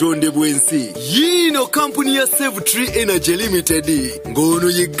etaasa obutonde bw'ensi yiino kampuni ya Save Tree Energy Limited ng'ono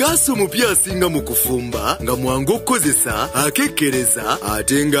ye gaasi omupya asinga mu kufumba nga mwangu okukozesa akekkereza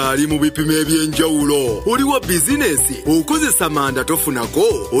ate ng'ali mu bipimo eby'enjawulo oli wa bizinesi okozesa manda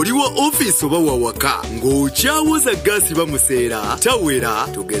tofunako oli wa office oba wawaka ng'okyawoza gaasi bamuseera tawera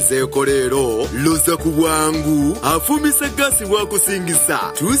tugezeeko leero loza ku bwangu afumisa gaasi bwakusingisa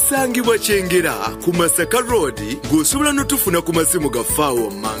tusangibwa Kyengera ku Masaka Road ng'osobola n'otufuna ku masimu ga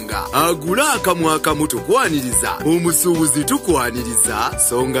Faawo Manga agula akamu akamu tukwaniriza omusuubuzi tukwaniriza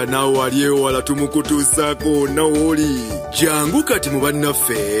so nga naawe wali ewala tumukutuusaako nawooli jangu kati mu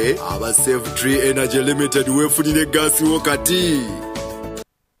bannaffe aba Save Tree Energy Limited weefunire gaasi wo kati.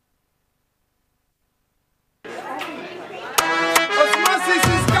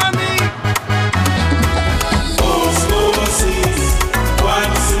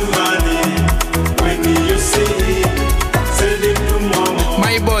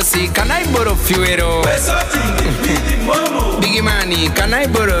 Can I borrow fuel? Biggie money, can I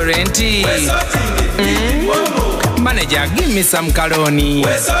borrow rent? Manager, give me some caloni.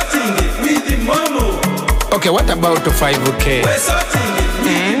 Okay, what about 5K?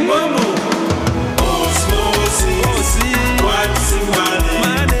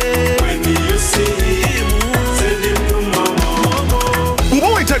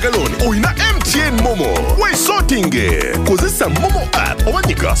 Wetaaga looni oyina MTN Momo weesootinge kozesa Momo app oba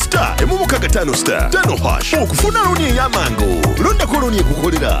nyiga *555# okufuna looni ey'amangu. Londako looni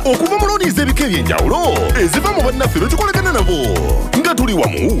ekukolera okuva mu looni ez'ebika eby'enjawulo eziva mu bannaffe be tukolagana nabo nga tuli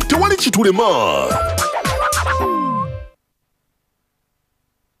wamu tewali kitulema.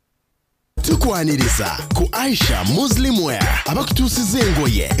 Tukwaniriza ku Aisha Muslim Wear abakutuusiza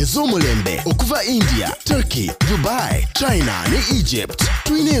engoye ez'omulembe okuva India, Turkey, Dubai, China ne Egypt.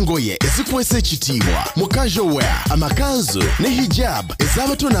 Tuyina engoye ezikuweesa ekitiibwa mu casual wear, amakanzu ne hijab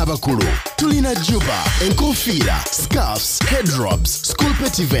ez'abato n'abakulu. Tulina juba, enkofiira, scarves, headrobes, school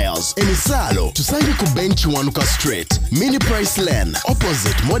pettiveils, emisaalo. Tusange ku bench Wanuka Street, Mini Price Lane,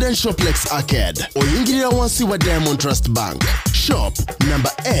 opposite Modern Shoplex Arcade. Oyingirira wansi wa Diamond Trust Bank. Shop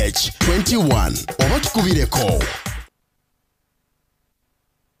number H21 oba tukubireko.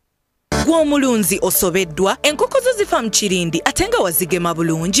 Gw'omulunzi osobeddwa enkoko zo zifa mu kirindi ate nga wazigema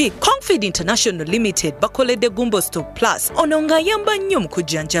bulungi. Confid International Limited bakoledde Gumbo Stop Plus ono ng'ayamba nnyo mu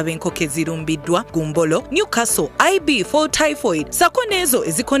kujjanjaba enkoko ezirumbiddwa Gumbolo, Newcastle, IB for typhoid sako n'ezo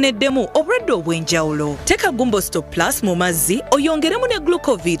ezikoneddemu obulwadde obw'enjawulo. Teka Gumbo Stop Plus mu mazzi oyongeremu ne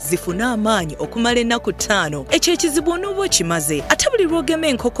glucovit zifune amaanyi okumala ennaku 5 ekyo ekizibu onooba okimaze. Ate buli lw'ogema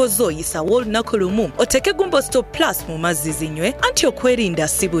enkoko zo yisawo olunaku lumu oteke Gumbo Stop Plus mu mazzi zinywe anti okwerinda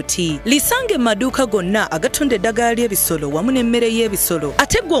sibuti. Lisange maduuka gonna agatunda eddagala ly'ebisolo wamu n'emmere y'ebisolo.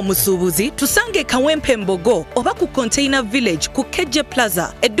 Ate gwe omusuubuzi tusange Kawempe Mbogo oba ku Container Village ku Keje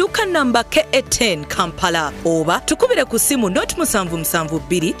Plaza edduuka namba KE10 Kampala oba tukubire ku simu not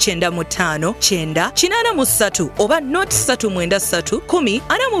 772 95 983 oba not 393 10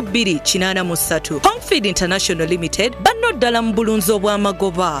 42 Confid International Limited banno ddala mu bulunzi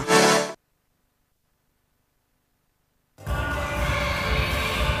obw'amagoba.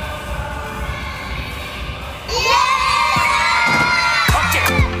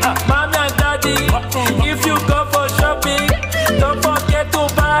 If you go for shopping, don't forget to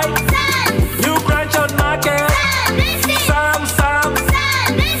buy new branch on market. Sam.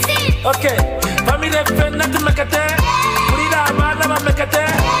 Okay, family friend not to make a day. Put it out, man, never make a day.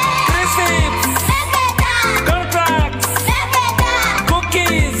 Receipts, contracts,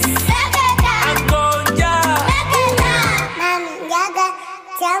 cookies, and gonja.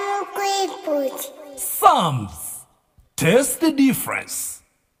 Sam's. Taste the difference.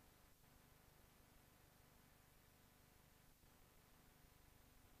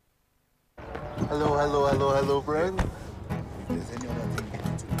 Hello, friend.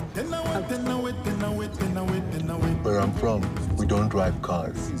 Where I'm from, we don't drive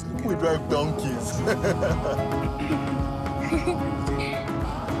cars. We drive donkeys.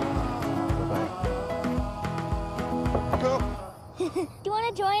 Do you want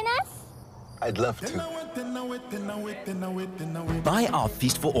to join us? I'd love to. Buy our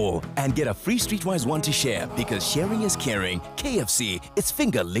Feast for All and get a free Streetwise one to share because sharing is caring. KFC, it's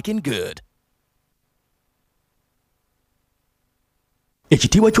finger licking good.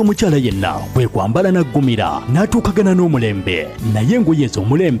 Ekitiibwa ky'omukyala yenna bwe kwambala naggumira n'atuukagana n'omulembe naye engoye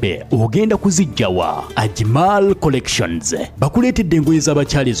ez'omulembe ogenda kuzijjawa. Ajmal Collections bakuleetedde engoye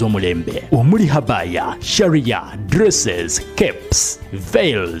z'abakyala ez'omulembe omuli habaya, sharia, dresses, capes,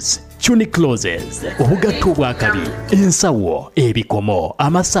 veils, tunic clothes, obugatto obwakabi, ensawo, ebikomo,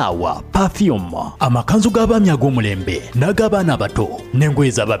 amasaawa, perfume, amakanzu g'abaami ag'omulembe n'ag'abaana abato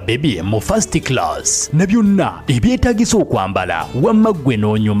n'engoye z'ababebi mu first class ne byonna ebyetaagisa okwambala wamma ggwe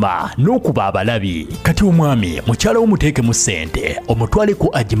n'onyuma n'okuba abalabi. Kati omwami mukyala wo muteeke mu ssente omutwale ku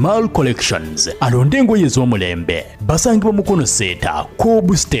Ajmal Collections alonde engoye ez'omulembe. Basangibwa Mukono Seeta,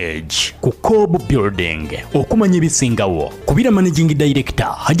 Cobb Stage ku Cobb Building. Okumanya ebisingawo kubira Managing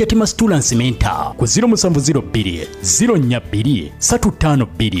Director Hajati Stula Cementa ku 0702 042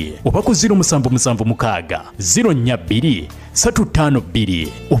 352 oba ku 0776 042 352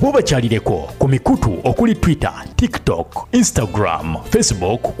 oba obakyalireko ku mikutu okuli Twitter, TikTok, Instagram,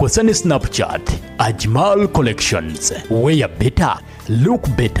 Facebook kw'ossa ne Snapchat. Ajmal Collections, wear better, look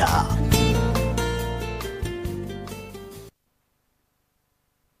better.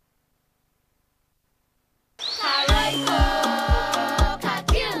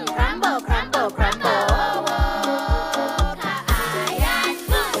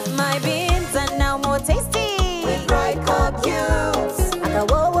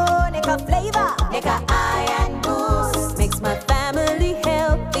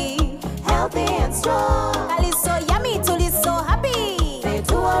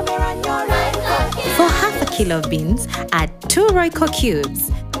 Kilo of beans, add 2 Royco cubes.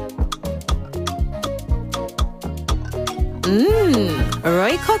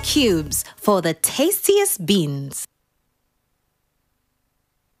 Royco cubes for the tastiest beans.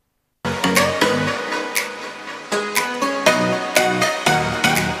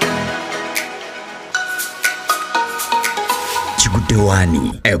 Kigudde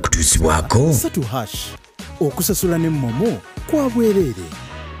Waani ekutuusibwako Satu hash okusasula ne momo kwa bwerere.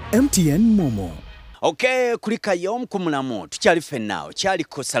 MTN Momo. Okay, kulika yom kumulamu tukyali fennawo kyali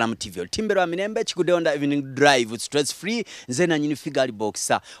ko Salamu TV timbero aminembe Kigudde onda evening drive stress free nze na nyini figure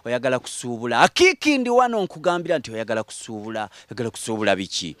boxer oyagala kusuubula akiki ndi wano nkugambira nti oyagala kusuubula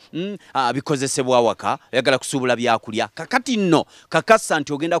biki bikozesebwa waka oyagala kusuubula byakulya kakati nno kakasa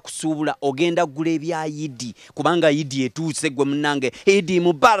nti ogenda kusuubula ogenda gula ebya Yidi kubanga Yidi etuuse gwe munange Yidi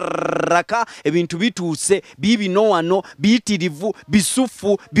mubaraka ebintu bituuse bibino wano bitirivu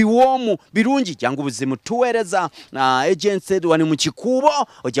bisufu biwomu birungi jangu zimutuwereza agency wani mu Kikuubo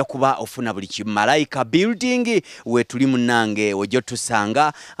ojja kuba ofuna buli Malaika building we tuli munange ojja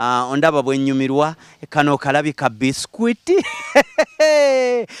tusanga ondaba bwennyumirwa kano kalabika biscuit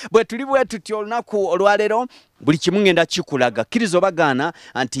bwe tuli bwe tutyo olunaku olwalero buli kimu ngenda kikulaga kirizo bagana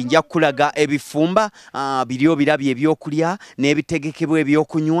anti nja kulaga ebifumba biriyo birabye ebyokulya n'ebitegekebwa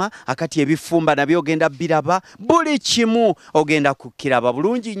ebyokunywa akati ebifumba nabyo ogenda biraba buli kimu ogenda kukiraba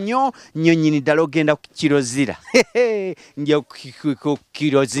bulungi nnyo nyonyini ddala ogenda kukirozira nja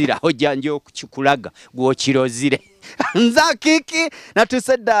kukirozira ojja nja okukikulaga gw'okirozire nza kiki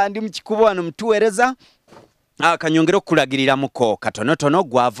natusedda ndi mu Kikuubo wano mutuwereza kanyongero kulagirira muko katonotono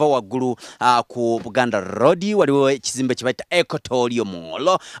gwava waggulu ku Buganda Road waliwo ekizimbe kibaita Equatorio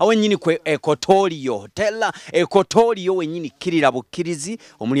Mall awenyini kwe Equatorio Hotel Equatorio wenyini kirira bukirizi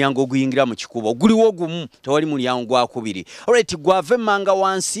omulyango oguyingira mu Kikuubo guliwo gumu tewali mulyango gwakubiri alright gwave manga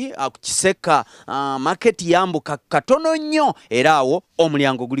wansi akukiseka market yambuka katono nnyo era awo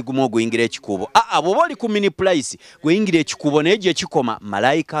omulyango guli gumu oguyingira ekikuubo abo bali ku mini price gweyingira ekikuubo neje kikoma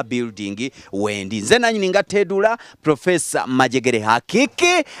Malaika building wendi nze nanyini ngatedula Professor Majegere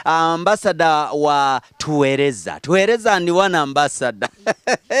Hakiki ambassador wa Tuwereza ni wana ambassador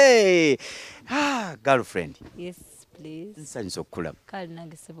girlfriend yes please nsanyusa okukulaba kali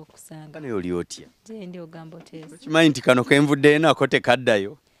nange sebo kusanga kano yoli otya je ndi ogamba otesa kimanyi nti kano kenvudde nako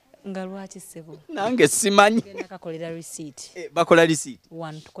tekaddayo nga lwaki sebo nange simanyi nakakolera receipt bakola receipt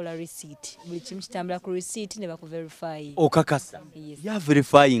one tukola receipt buli kimu kitambula ku receipt ne baku verify okakasa yes. ya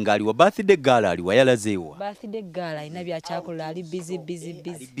verifying aliwa birthday gala aliwa yalazeewa birthday gala ina byakyakola ali busy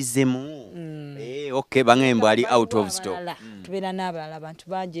bizemu okay bangembo ali out of stock tubera n'abalala abantu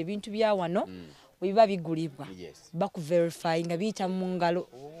banje ebintu bya wano biba bigulibwa baku verify nga biyita mu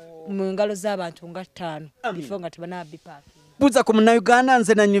ngalo z'abantu nga 5 before nga tubana bipack buza ku Uganda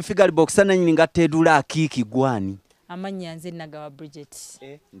nze na New Figure Box na nyini ngatedula akiki gwani Amanya nze nagawa Bridget.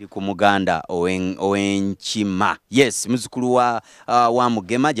 Ndi ku Muganda owenkima. Yes, muzukulu wa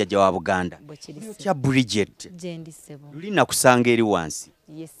Mugema jjajja wa Buganda. Kya Bridget. Jendi sebo. Lulina kusanga eri wansi.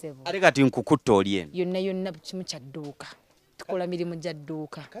 Yes sebo. Ate kati nkukutta oli eno. Yonna kimu kya dduuka. Tukola mirimu gya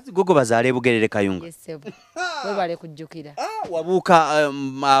dduuka. Kazi gogo bazaale Bugerere Kayunga. Yes sebo. Webale kujjukira. Wabuuka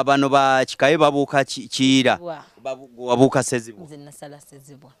bano ba kikaye babuuka Kiyira. Wabuuka Sezibwa. Nze nasala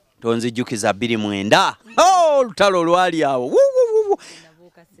Sezibwa. Tonzijjukiza 29. Lutalo lwali awo.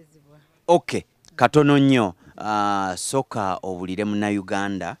 Okay, katono nnyo. Soka obulire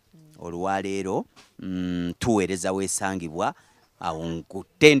Munnayuganda olwaleero tuweereza weesangibwa awo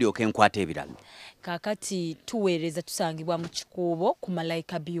nkutte ndyoke nkwata ebirala. Kakati tuweereza tusangibwa mu Kikuubo ku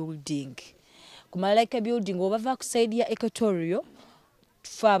Malaika Building. Ku Malaika Building obava ku side ya Equatorial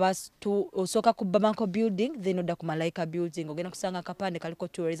osoka ku Bamako Building then oda ku Malaika Building ogenda kusanga akapande kaliko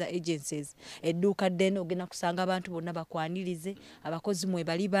tourism agencies edduuka then ogenda kusanga abantu bonna bakwanirize abakozi mwe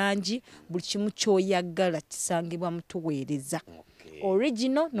bali bangi buli kimu kyoyagala kisangibwa mu tuweereza.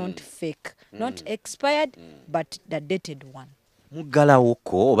 Original, not fake, not expired, but the dated one. Muggalawo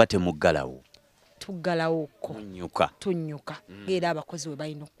ko oba temuggalawo? Tuggalawo ko. Tunnyuka. Era abakozi we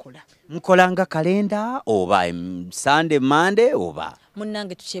balina okukola. Mukolanga kalenda oba Sunday Monday oba?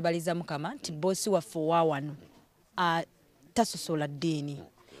 Munnange tukyebaliza Mukama nti bossi waffe wa wano tasosola ddiini.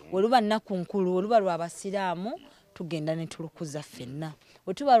 Oluba nnaku nkulu, oluba lw'Abasiraamu tugenda ne tulukuza ffenna.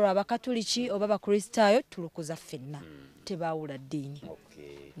 Wetuba lw'Abakatoliki oba Abakristaayo tulukuza ffenna. Tebaawula ddiini.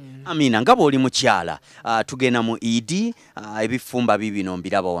 Amina nga bw'oli mukyala tugenda mu Idi ebifumba bibino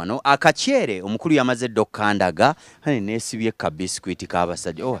mbiraba wano akakyere omukulu yamaze dda okkandaga neesibye kabiskwiti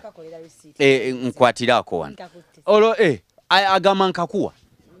k'abasajja nkwatiraako wano olwo agamba nkakuwa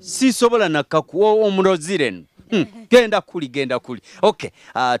sisobola nakakuwa omulozire genda kuli okay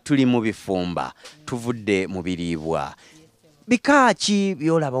tuli mu bifumba tuvudde mu biriibwa bika ki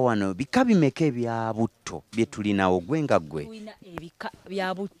byolaba wano bika bimeka ebya butto bye tulinawo gwe nga gwe? Tulina ebika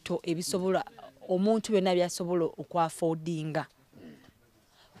bya butto ebisobola omuntu byonna byasobola okwafoodinga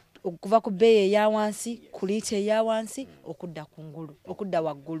okuva ku bbeeyi eya wansi ku liita eya wansi okudda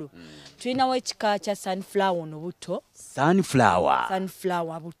waggulu. Tulinawo ekika kya sunflower no butto.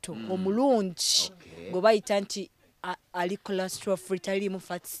 Sunflower butto omulungi gwe bayita nti ali cholesterol free, talimu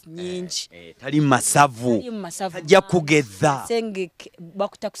fats nyingi, tali masavu, tajja kugeza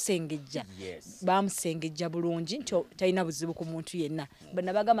bakuta kusengejja. Bamusengejja bulungi nti talina buzibu ku muntu yenna.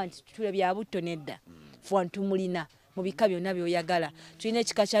 Bana bagamba nti tule bya butto nedda fuwa ntumulina mu bika byonna by'oyagala. Tulina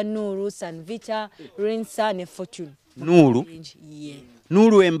ekika kya Nuru, Sanvita, Rinsa ne Fortune.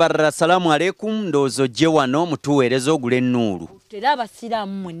 Nuru embarra salamu alaikum ndozo je wano mutuweereza ogule Nuru. Tera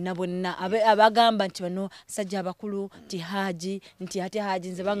Abasiraamu mwenna bonna abagamba nti bano sajja abakulu nti haji nti ate haji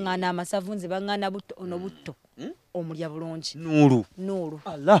nze baŋŋaana amasavu nze baŋŋaana butto ono butto omulya bulungi. Nuru.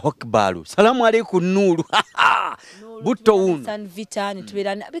 Allahu akbar. Salamu alaikum Nuru. Butto uno. Sanvita ne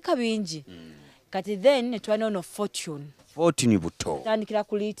tubeera bika bingi. Kati then ne twana ono Fortune butto. Tandikira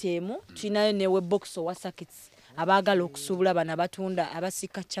ku liita emu tulinayo ne webbox owa circuits. Abaagala okusuubula bana batunda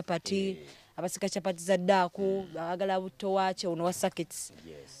abasika chapati za ddaaku baagala butto wakyo ono wa circuits.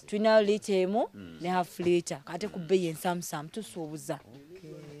 Tulinayo liita emu ne half liita kate ku bbeeyi ensamusamu tusuubuza.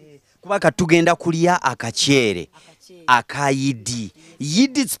 Kuba katugenda kulya akakyere akayidi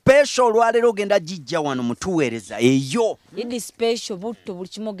yidi special olwaleero ogenda gijja wano mutuweereza eyo yidi special butto buli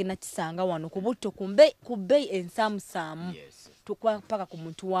kimu ogenda kisanga wano ku butto ku bbeeyi ensamusamu. Paka ku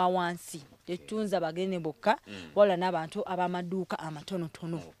muntu wa wansi tetunza bagene bokka wala n'abantu ab'amaduuka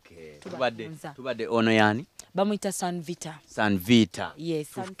amatonotono. Tubadde ono yani bamuyita Sanvita. Yes.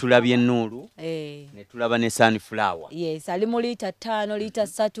 Tulabye Nuru ne tulaba ne Sunflower. Yes, ali mu liita 5, liita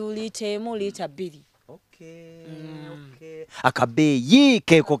 3, liita 1, liita 2. Akabeeyi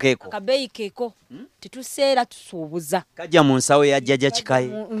keeko akabeeyi keeko tetuseera tusuubuza kajja mu nsawo ya jjajja kikaye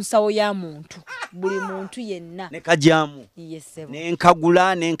mu nsawo ya muntu buli muntu yenna ne kajjamu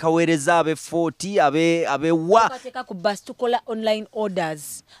nenkagula nenkaweereza abe 40 abewa kateeka ku bus tukola online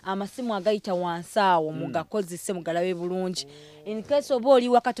orders amasimu agayita wansi awo mugakozese mugalabe bulungi in case oba oli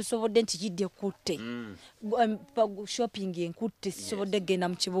waka tosobodde nti jidde kutte shopping enkutte sisobodde genda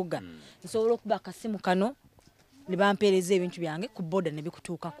mu kibuga nsobola okuba akasimu kano ne bampeereza ebintu byange ku boda ne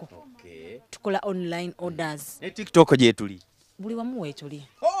bikutuukako. Tukola online orders. Ne TikTok gye tuli buli wamu weetuli.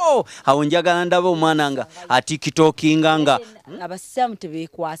 Awo njagala ndaba omwana nga atikitokinga nga Abasiraamu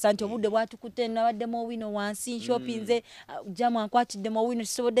tebeekwasa nti obudde bwatukutte nabaddemu owino wansi shoppinze jamu ankwatidde mu owino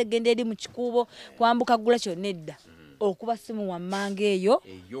sisobodde genda eri mu kikuubo kwambuka gula kyonna edda. okuba simu wammanga eyo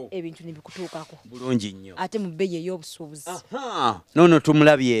ebintu nebikutuukako bulungi nnyo ate mu bbeeyi ey'obusuubuzi. Nono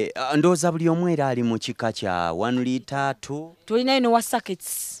tumulabye ndowooza buli omu era ali mu kika kya 1 litre 2 tulinayo ne wa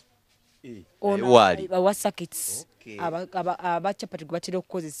sockets waali wa sockets abachapati gwe batera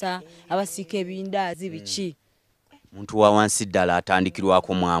okukozesa abasiika ebindaazi biki muntu wa wansi ddala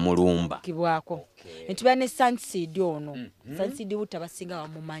atandikirwako mwamulumba kibwako netubeera ne sunseed ono sunseed butta basinga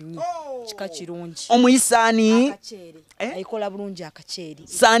bamumanyi kika kirungi omuyisaani ayikola bulungi akaceeri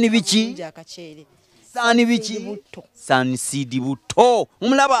saani biki saani biki butto sunseed butto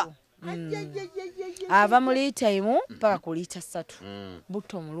omulaba ava mu liita emu mpaka ku liita 3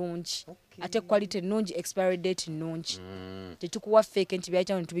 butto mulungi ate quality ennungi expiry date nnungi tetukuwa fake nti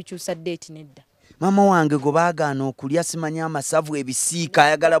byayitawo netubikyusa date nedda. Mama wange go baagaana okulya simanya amasavu ebisiika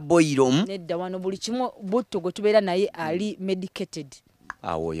ayagala boiro nedda wano buli kimu butto gwe tubeera naye ali medicated.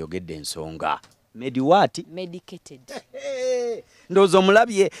 Awo oyogedde ensonga medicated ndowooza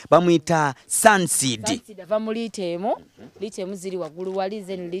omulabye bamuyita sunseed ava mu liita emu ziri waggulu wali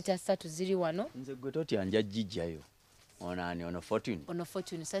then liita 3 ziri wano nze gwe totya nja jijjayo ono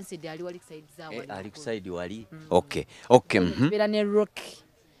fortune sunseed ali wali side zawe ali ku side wali okay tubeera ne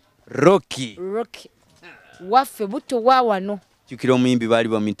Rocky waffe butto wa wano jukira omuyimbi baali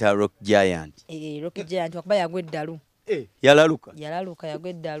bamuyita Rock Giant Rock Giant wakuba yagwa eddalu yalaluka yagwa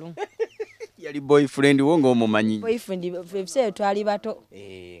eddalu yali boyfriend wo ng'omumanyi boyfriend ebiseera twali bato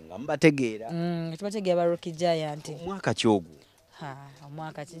nga mubategeera tubategeera ba Rock Giant omwaka kyogwo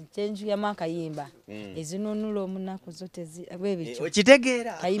omwaka kyenju ya mwaka yimba ezinunula omunaku zote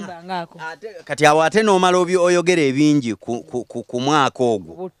okitegeera kayimba ngaako kati awo ate n'omala oyogera ebingi ku mwaka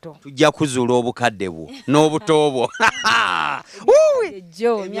ogwo tujja kuzuula obukadde bwo n'obuto bwo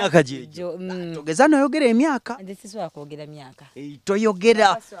emyaka gyegyo togeza noyogera emyaka sisobola kwogera myaka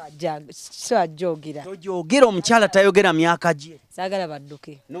toyogera togyogera omukyala tayogera myaka gye saagala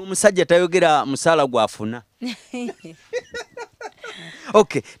badduke n'omusajja tayogera musaala gwafuna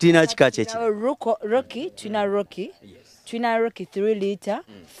okay tulina kika kyeki tulina Rocky 3 litre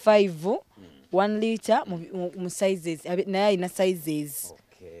 5 1 litre mu sizes naye alina sizes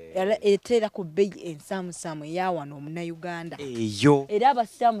etera ku bbeeyi ensaamusaamu eya wano omunnayuganda eyo era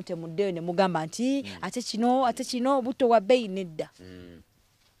abasiraamu temuddeyo ne mugamba nti ate kino butto wa bbeeyi nedda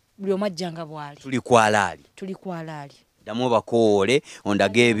buli omu ajjanga bw'ali tuli kwalaali damu bakoole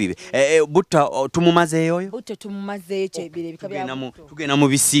ondaga ebibe butta tumumazeeyo oyo butta tumumazeeyo kyebire tugenda mu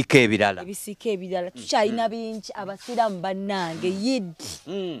bisiika ebirala tukyalina bingi abasiraamu bannange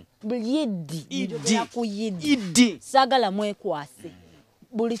yiddi saagala mwekwase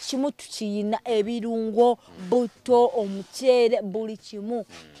buli kimu tukiyina ebirungo butto omuceere buli kimu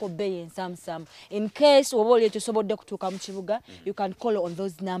ku bbeeyi ensaamusaamu in case oba oli ekyosobodde kutuuka mu kibuga you can call on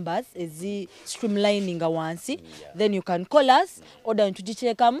those numbers ezi streamlininga wansi then you can call us order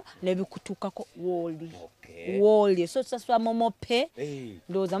ntugiteekamu nebikutuukako wooli so tusasula momope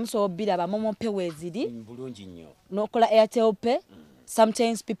ndowooza musobola biraba momope weeziri n'okola airtel pay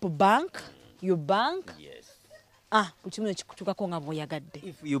sometimes people bank you bank kuchimu ekikutukako nga bwoyagadde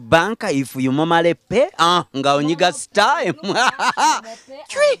if you bank if you momalepe nga onyiga star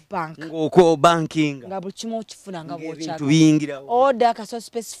ng'oko banking nga buli kimu okifuna nga bw'okyagala order kaso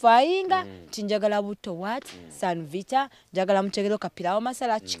specifyinga tinjagala butto what sanvita njagala mutegero kapirawo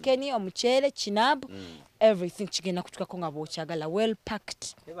masala chicken omuceere kinabu everything kigenda kutukako nga bw'okyagala well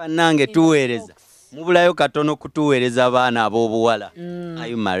packed bannange tuweereza mubulayo katono kutuweereza abaana ab'obuwala are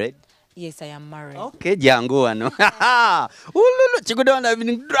you married? Yes, I am married. Okay, jangu wano. Ululu, Kigudde Waani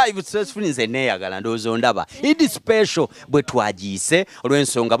evening drive stressful nze neeyagala ndowooza ondaba. Idi special bwe twagiise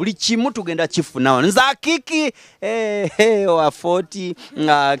olw'ensonga buli kimu tugenda kifuna wano. Nze akiki wa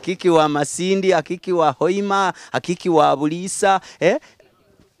 40, akiki wa Masindi, akiki wa Hoima, akiki wa Buliisa,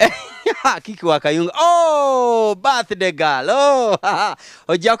 akiki wa Kayunga. Oh, birthday girl.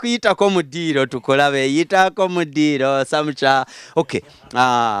 Ojja kuyitako mu ddiiro tukolabe, yitako mu ddiiro Samucha. Okay.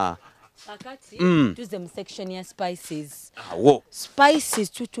 Kakati tuze mu section ya spices.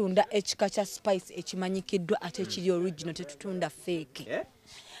 Spices tutunda ekika kya spice ekimanyikiddwa ate kiri original tetutunda fake.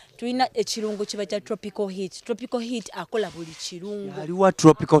 Tulina ekirungo kiba kya tropical heat. Tropical heat akola buli kirungo. Aliwa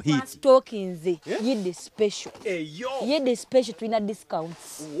tropical heat. Stockinze yede special. Yede special tulina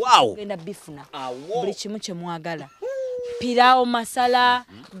discounts. Wow. Genda bifuna. Buli kimu kye mwagala. Pirao masala,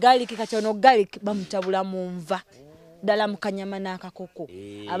 garlic katono garlic bamutabula mu nva. Dala mukanyama n'akakoko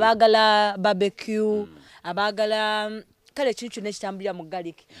abagala barbecue abagala kale kintu nekitambulira mu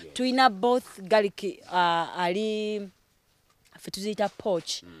garlic tuina both garlic ali fetuzita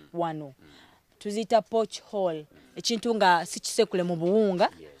poach wano tuzita poach whole ekintu nga sikisekule mu buwunga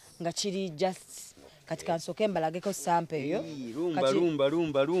nga kiri just kati kansoke mbalageko sample eyo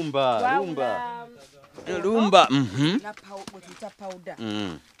lumba na powder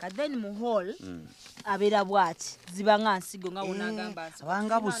kadeni mu hall abera bwati zibanga nsigo nga wonagamba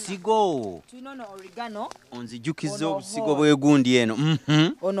abanga busigo tunono oregano onzijukiza obusigo bwegundi eno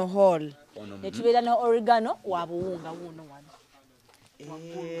ono hall netubera no oregano wabuwunga wuno wano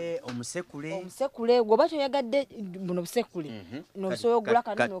omusekule gwoba toyagadde buno busekule nosoyogula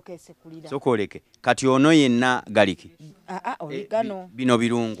kana nokesekulira sokoleke kati ono yenna galiki oregano bino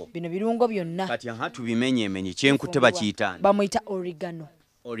birungo byonna kati tubimenyemenye kyenkute bakiyitani bamuyita oregano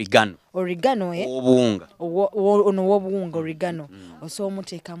obuwunga ono wobuwunga oregano osobola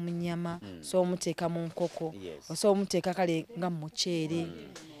omuteeka mu nnyama osobola omuteeka mu nkoko osobola omuteeka kale nga mu muceere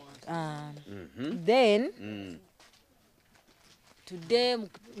then today mu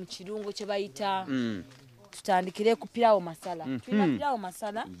kirungo kye bayita tutandikire ku pirawo masala tulina pirawo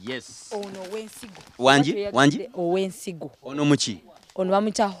masala ono ow'ensigo ow'ensigo ono muki ono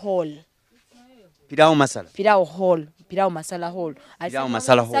bamuyita hall pirawo masala hall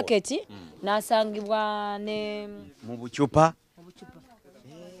saketi n'asangibwa ne mu bucupa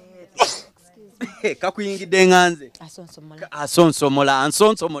kakuyingidde nganze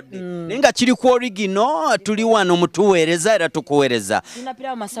ansonsomodde naye nga kiri ku origino tuli wano mutuweereza era tukuweereza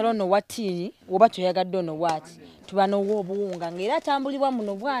tunapirawo masala ono watini oba toyagadde ono bwati tuba n'obuwunga ng'era atambulibwa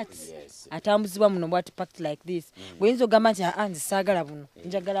muno bwati atambuzibwa muno bwati packed like this bweyinza ogamba nti nze saagala buno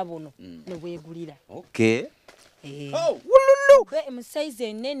njagala buno nebwegulira mu size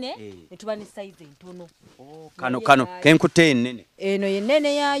enene netuba ne size entono kano kenkute enene eno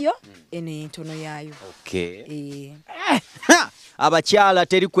yenene yaayo eno yentono yaayo abakyala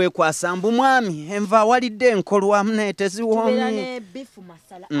teri kwekwasa mbu mwami enva walidde enkolwamu naye teziwoomye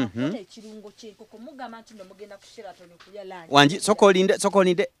wangi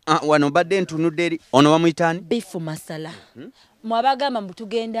sokolinde wano badde ntunudde eri ono bamuyitani bifu masala mwabagamba mbu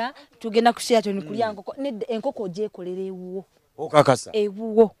tugenda ku Sheraton kulya nkoko enkoko gyekolera ewuwo okakasa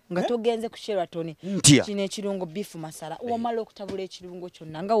ewuwo nga togenze ku Sheraton kino ekirungo bifu masala wamala okutabula ekirungo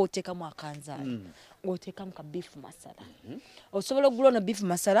kyonna nga woteekamu akanzaali ng'oteekamu ka bifu masala osobola okugula ono bifu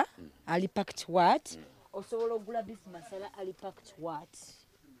masala ali packed what osobola okugula bifu masala ali packed what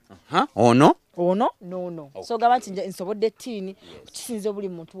ono no so gamba nti nsobodde ttiini kisinza obuli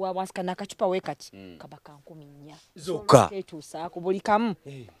muntu wa wansi kana akacupa weekati kaba ka 14 zokka ketuusaako buli kamu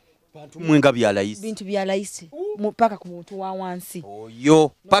mwenga byalayisi bintu byalayisi paka ku muntu wa wansi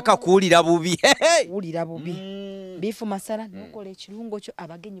oyo paka kuwulira bubi bifu masala nokola ekirungo kyo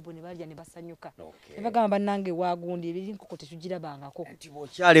abagenyi bo ne balya ne basanyuka ne bagamba bannange wagundi ebiri nkoko tetugirabangako nti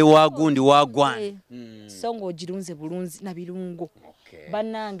bw'okyale wagundi wagwani so ng'ogirunze bulunzi na birungo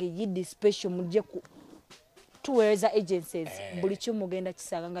bannange yidi special mujje ku tuweereza agencies buli kimu mugenda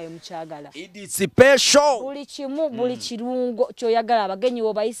kisanga ngayo mukyagala idi special buli kimu buli kirungo kyoyagala abagenyi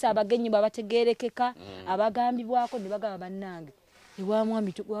bo bayisa abagenyi babategerekeka abagambibwako ne bagamba bannange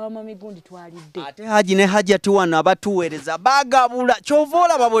iwamwami gundi twalidde ate haji ne hajati wano abatuweereza bagabula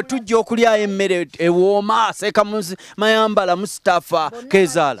kyovoola babwe tujja okulyayo emmere ewooma seeka mayambala mustafa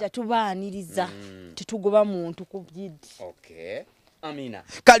kezaala tubaaniriza tetugoba muntu ku byidi amina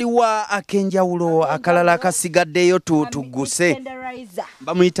kaliwa akenjawulo akalala akasigaddeyo tuguse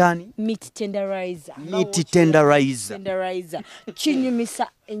bamuyitani meat tenderizer kinyumisa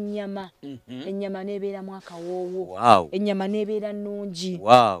ennyama nebeeramu akawoowo ennyama nebeera nnungi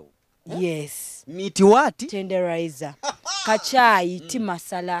yes meat what tenderizer kacaayi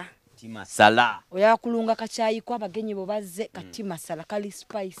timasala oyakulunga kacaayi ko abagenyi bo bazze katimasala kali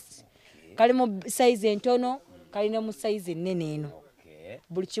spice kali mu size entono kalina mu size ennene eno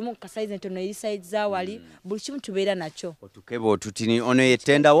buli kimu ka size entono eri size zawali buli kimu tubeera nakyo otukeba otutini ono ye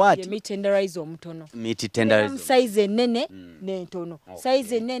tender what meat tenderizer omutono meat tenderizer size ennene n'entono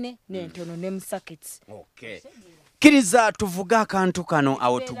size ennene n'entono ne musakets kiriza tuvuga akantu kano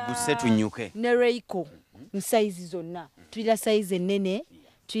awo tuguse tunyuke ne reiko mu size zonna tulina size ennene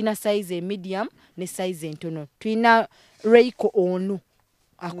tulina size medium ne size entono tulina reiko ono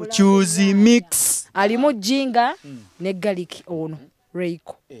choose mix alimu jinga ne garlic ono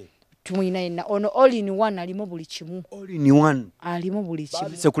reiko tumwina yenna ono all in one alimu buli kimu alimu buli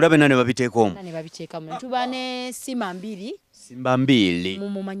kimu sekulabe nane babiteekamu tuba ne simba mbiri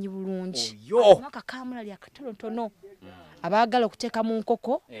mumumanyi bulungi akakamula lya katonotono abaagala okuteeka mu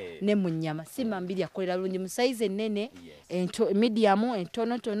nkoko ne mu nnyama simba mbiri akolera bulungi mu size ennene medium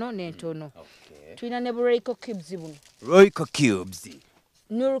entonotono n'entono tulina ne Royco cubes buno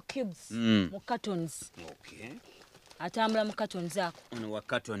Nuru cubes mu cartons atambula mu cartons ako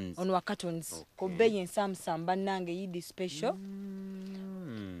ono wa cartons ko beyi ensamsam bannange yidi special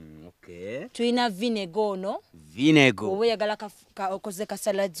Tuina vinegar ono. Vinegar. Owe yagala okoze ka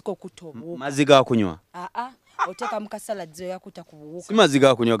salads ko kutobu. Maziga kunywa. Oteka mu ka salads yakuta ku buwuka. Si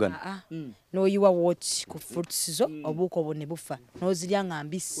maziga kunywa gana. No yiwa watch ku fruits zo obuko bone bufa. No zilya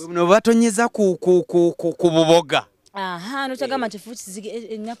ngambisi. Wewe no batonyeza ku buboga. No tagama nti fruits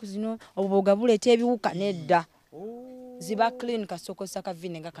ennaku zino obuboga buleta ebiwuka nedda. Ziba clean kasokosa ka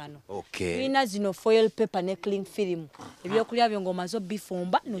vinegar kano. Tuina zino foil paper ne cling film. Ebyokulya byongomazo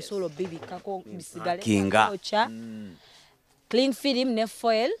bifumba no solo baby kako bisigale. Kinga. Cling film ne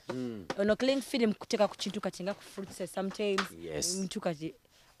foil. Ono cling film kuteka ku kintu katinga ku fruits sometimes. Mtu kati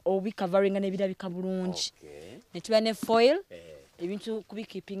obi covering ne birabika bulungi. Ne tuba ne foil. Ebintu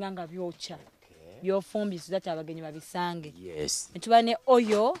kubikipinga nga byocha. Byofumbisiza ati abagenyi babisange. Ne tuba ne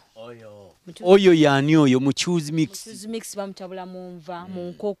oil. Oyo yani oyo muchuzi mix. Muchuzi mix bamutabula mu nva, mu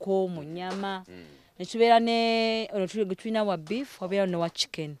nkoko, mu nyama. Ne tubeera ne ono tulina wa beef, obeera ne wa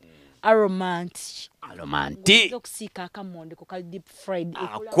chicken. Aromanti. Okusika akamonde ko kali deep fried.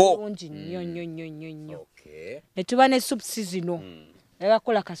 Ekulungi nnyo. Ne tuba ne soup zino.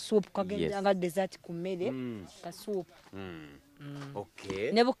 Yakola ka soup kagenda nga dessert ku mmere. Ka soup.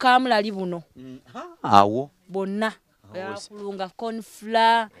 Ne bukamula ali buno. Awo. Bonna. Yakulunga corn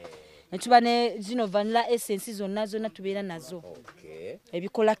flour. Netuba ne zino vanilla essence zonna tubeera nazo.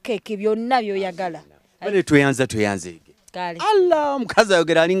 Ebikola cake byonna byoyagala. Bale tweyanze. Kale. Allah mukazi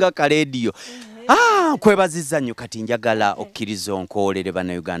ayogera alinga ka radio. Kwebazizza nnyo kati njagala okkiriza onkoolere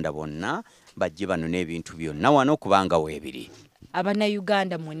bana Uganda bonna bajje bano n'ebintu byonna wano kubanga weebiri. Abana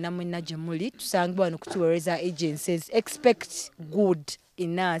Uganda mwenna gye muli tusangibwa wano ku tourism agencies. Expect good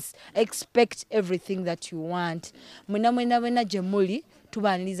in us. Expect everything that you want. Mwenna gye muli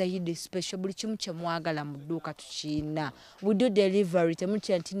tubaniriza yidi special buli kimu kye mwagala mu dduuka tukiina. We do delivery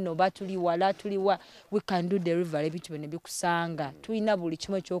temutya nti no batuli wala tuliwa. We can do delivery ebintu bino bikusanga. Tulina buli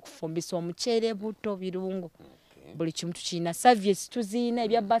kimu ekyokufumbisa omuceere buto birungo. Buli kimu tukiina. Service tuziina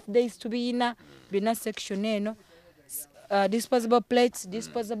ebya birthdays tubiina bina section eno. Disposable plates,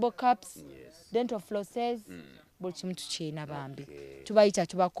 disposable cups, dental flosses, buli kimu tukiina bambi. Tubayita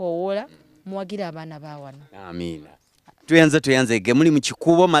tubakoowola muwagira abaana bawano. Amina. Tuyanze ge muli mu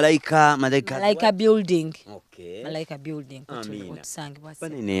kikubo malaika building. Malaika building. Otusangibwa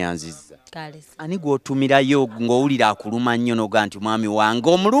banene yanzizza. Kale. Ani gwotumirayo ng'owulira akuluma nnyo noga nti mwami wange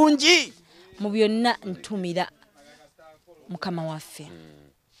omulungi. Mu byonna ntumira mukama waffe.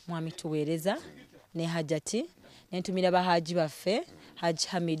 Mwami tuweereza ne Hajati. Nentumira bahaji baffe, Haji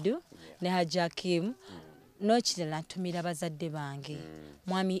Hamidu, ne Haji Hakim, n'okirala ntumira bazadde bange.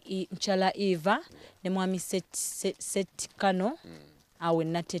 Mwami Nchala Eva, ne mwami Setikano, awe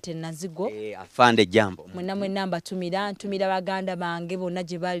natete nazigo. Afande jambo. Mwenna ntumira baganda bange bonna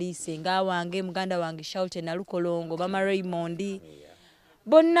gye bali, senga wange, muganda wange Shaute na Lukolongo, Mama Raymondi.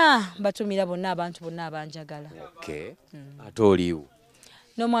 Bonna batumira bonna abantu bonna abanjagala. Ate oliwo.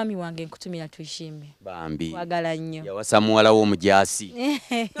 No mwami wange nkutumira tuishime. Bambi. Wagala nnyo. Yawasa muwala wo mujasi.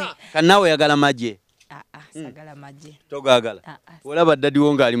 Kanawe yagala maje. Sagala maje. Togagala. Olaba dadi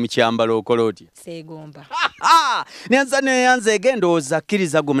wonga ali mu kyambalo okola oti. Segomba. Neyanze egendooza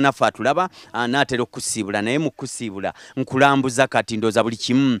kkiriza gwe munafu atulaba n'atera okusiibula naye mu kusiibula nkulambuza kati ndooza buli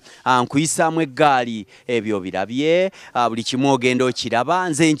kimu nkuyisaamu eggaali ebyo birabye buli kimu ogenda okiraba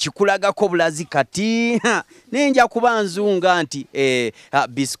nze nkikulagako bulazi kati naye nja kuba nzunga nti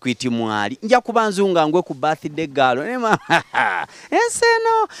biskwiti mwali nja kuba nzunga ngwe ku birthday gaalo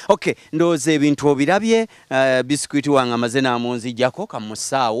enseno okay ndooza ebintu obirabye biskwiti wange amaze n'amunzijjako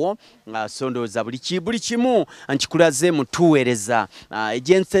kamusaawo so ndooza buli kimu nkikulaze mutuweereza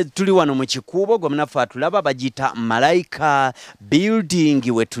ejense tuli wano mu kikuubo gwe munafu atulaba bagiyita malaika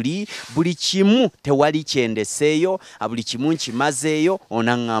building we tuli buli kimu tewali kyendeseeyo buli kimu nkimazeeyo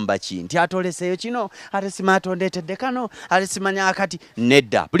onaŋŋamba ki nti atoleseeyo kino ate sima atondeetedde kano ate simanya akati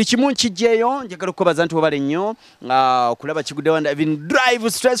nedda buli kimu nkijjeeyo njagala okubaza nti webale nnyo okulaba Kigudde Wanda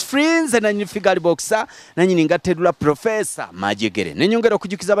drive stress free nze nanyini figure boxer nanyini ngattedula professor Majegere nenyongera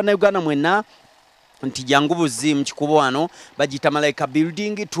okujukiza bannayuganda mwenna nti jangu buzimu kikubo wano bagita malaika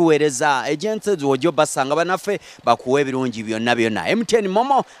building tuweereza agencies ojo basanga banaffe bakuwa ebirungi byonna MTN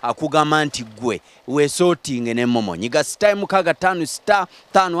Momo akugamba nti gwe weesorting ne Momo nyiga star mukaga 5 star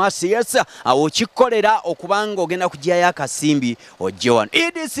 5 ACS awo kikolera okubanga ogenda kujiyayo akasimbi ojje wano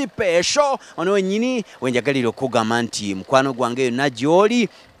EDC pesho ono nyini wenjagalira okugamba nti mukwano gwange yonna gy'oli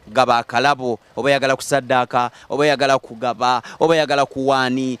gaba akalabo oba yagala kusaddaka oba yagala kugaba oba yagala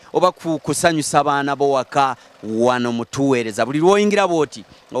kuwaani oba kusanyusa abaana bowaka wano mutuweereza buli lwoyingira bwoti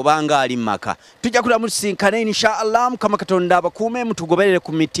obanga ali maka tujja kulamusinkana inshallah Mukama Katonda abakuume mutugoberere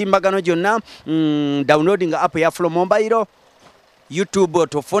ku mitimbagano gyonna downloading app ya Flow Mobile YouTube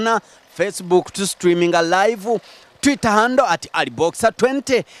tufuna, Facebook to streaming live, Twitter handle at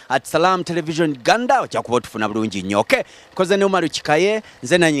aliboxer20 at Salam Television Uganda ochakuba tufuna bulungi nnyo. Okay, koze ne Umaru Chikaye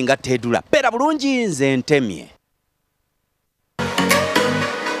nze nanyinga Tedula. Pera bulungi nze ntemye.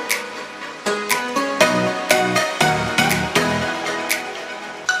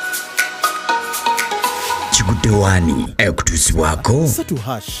 Kigudde Waani ekutuusibwako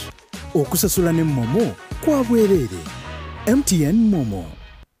 3# okusasula ne Momo kwa bwereere. MTN Momo.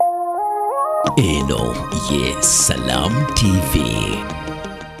 Eno ye Salam TV.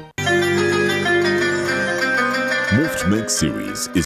 Morphed Mix series is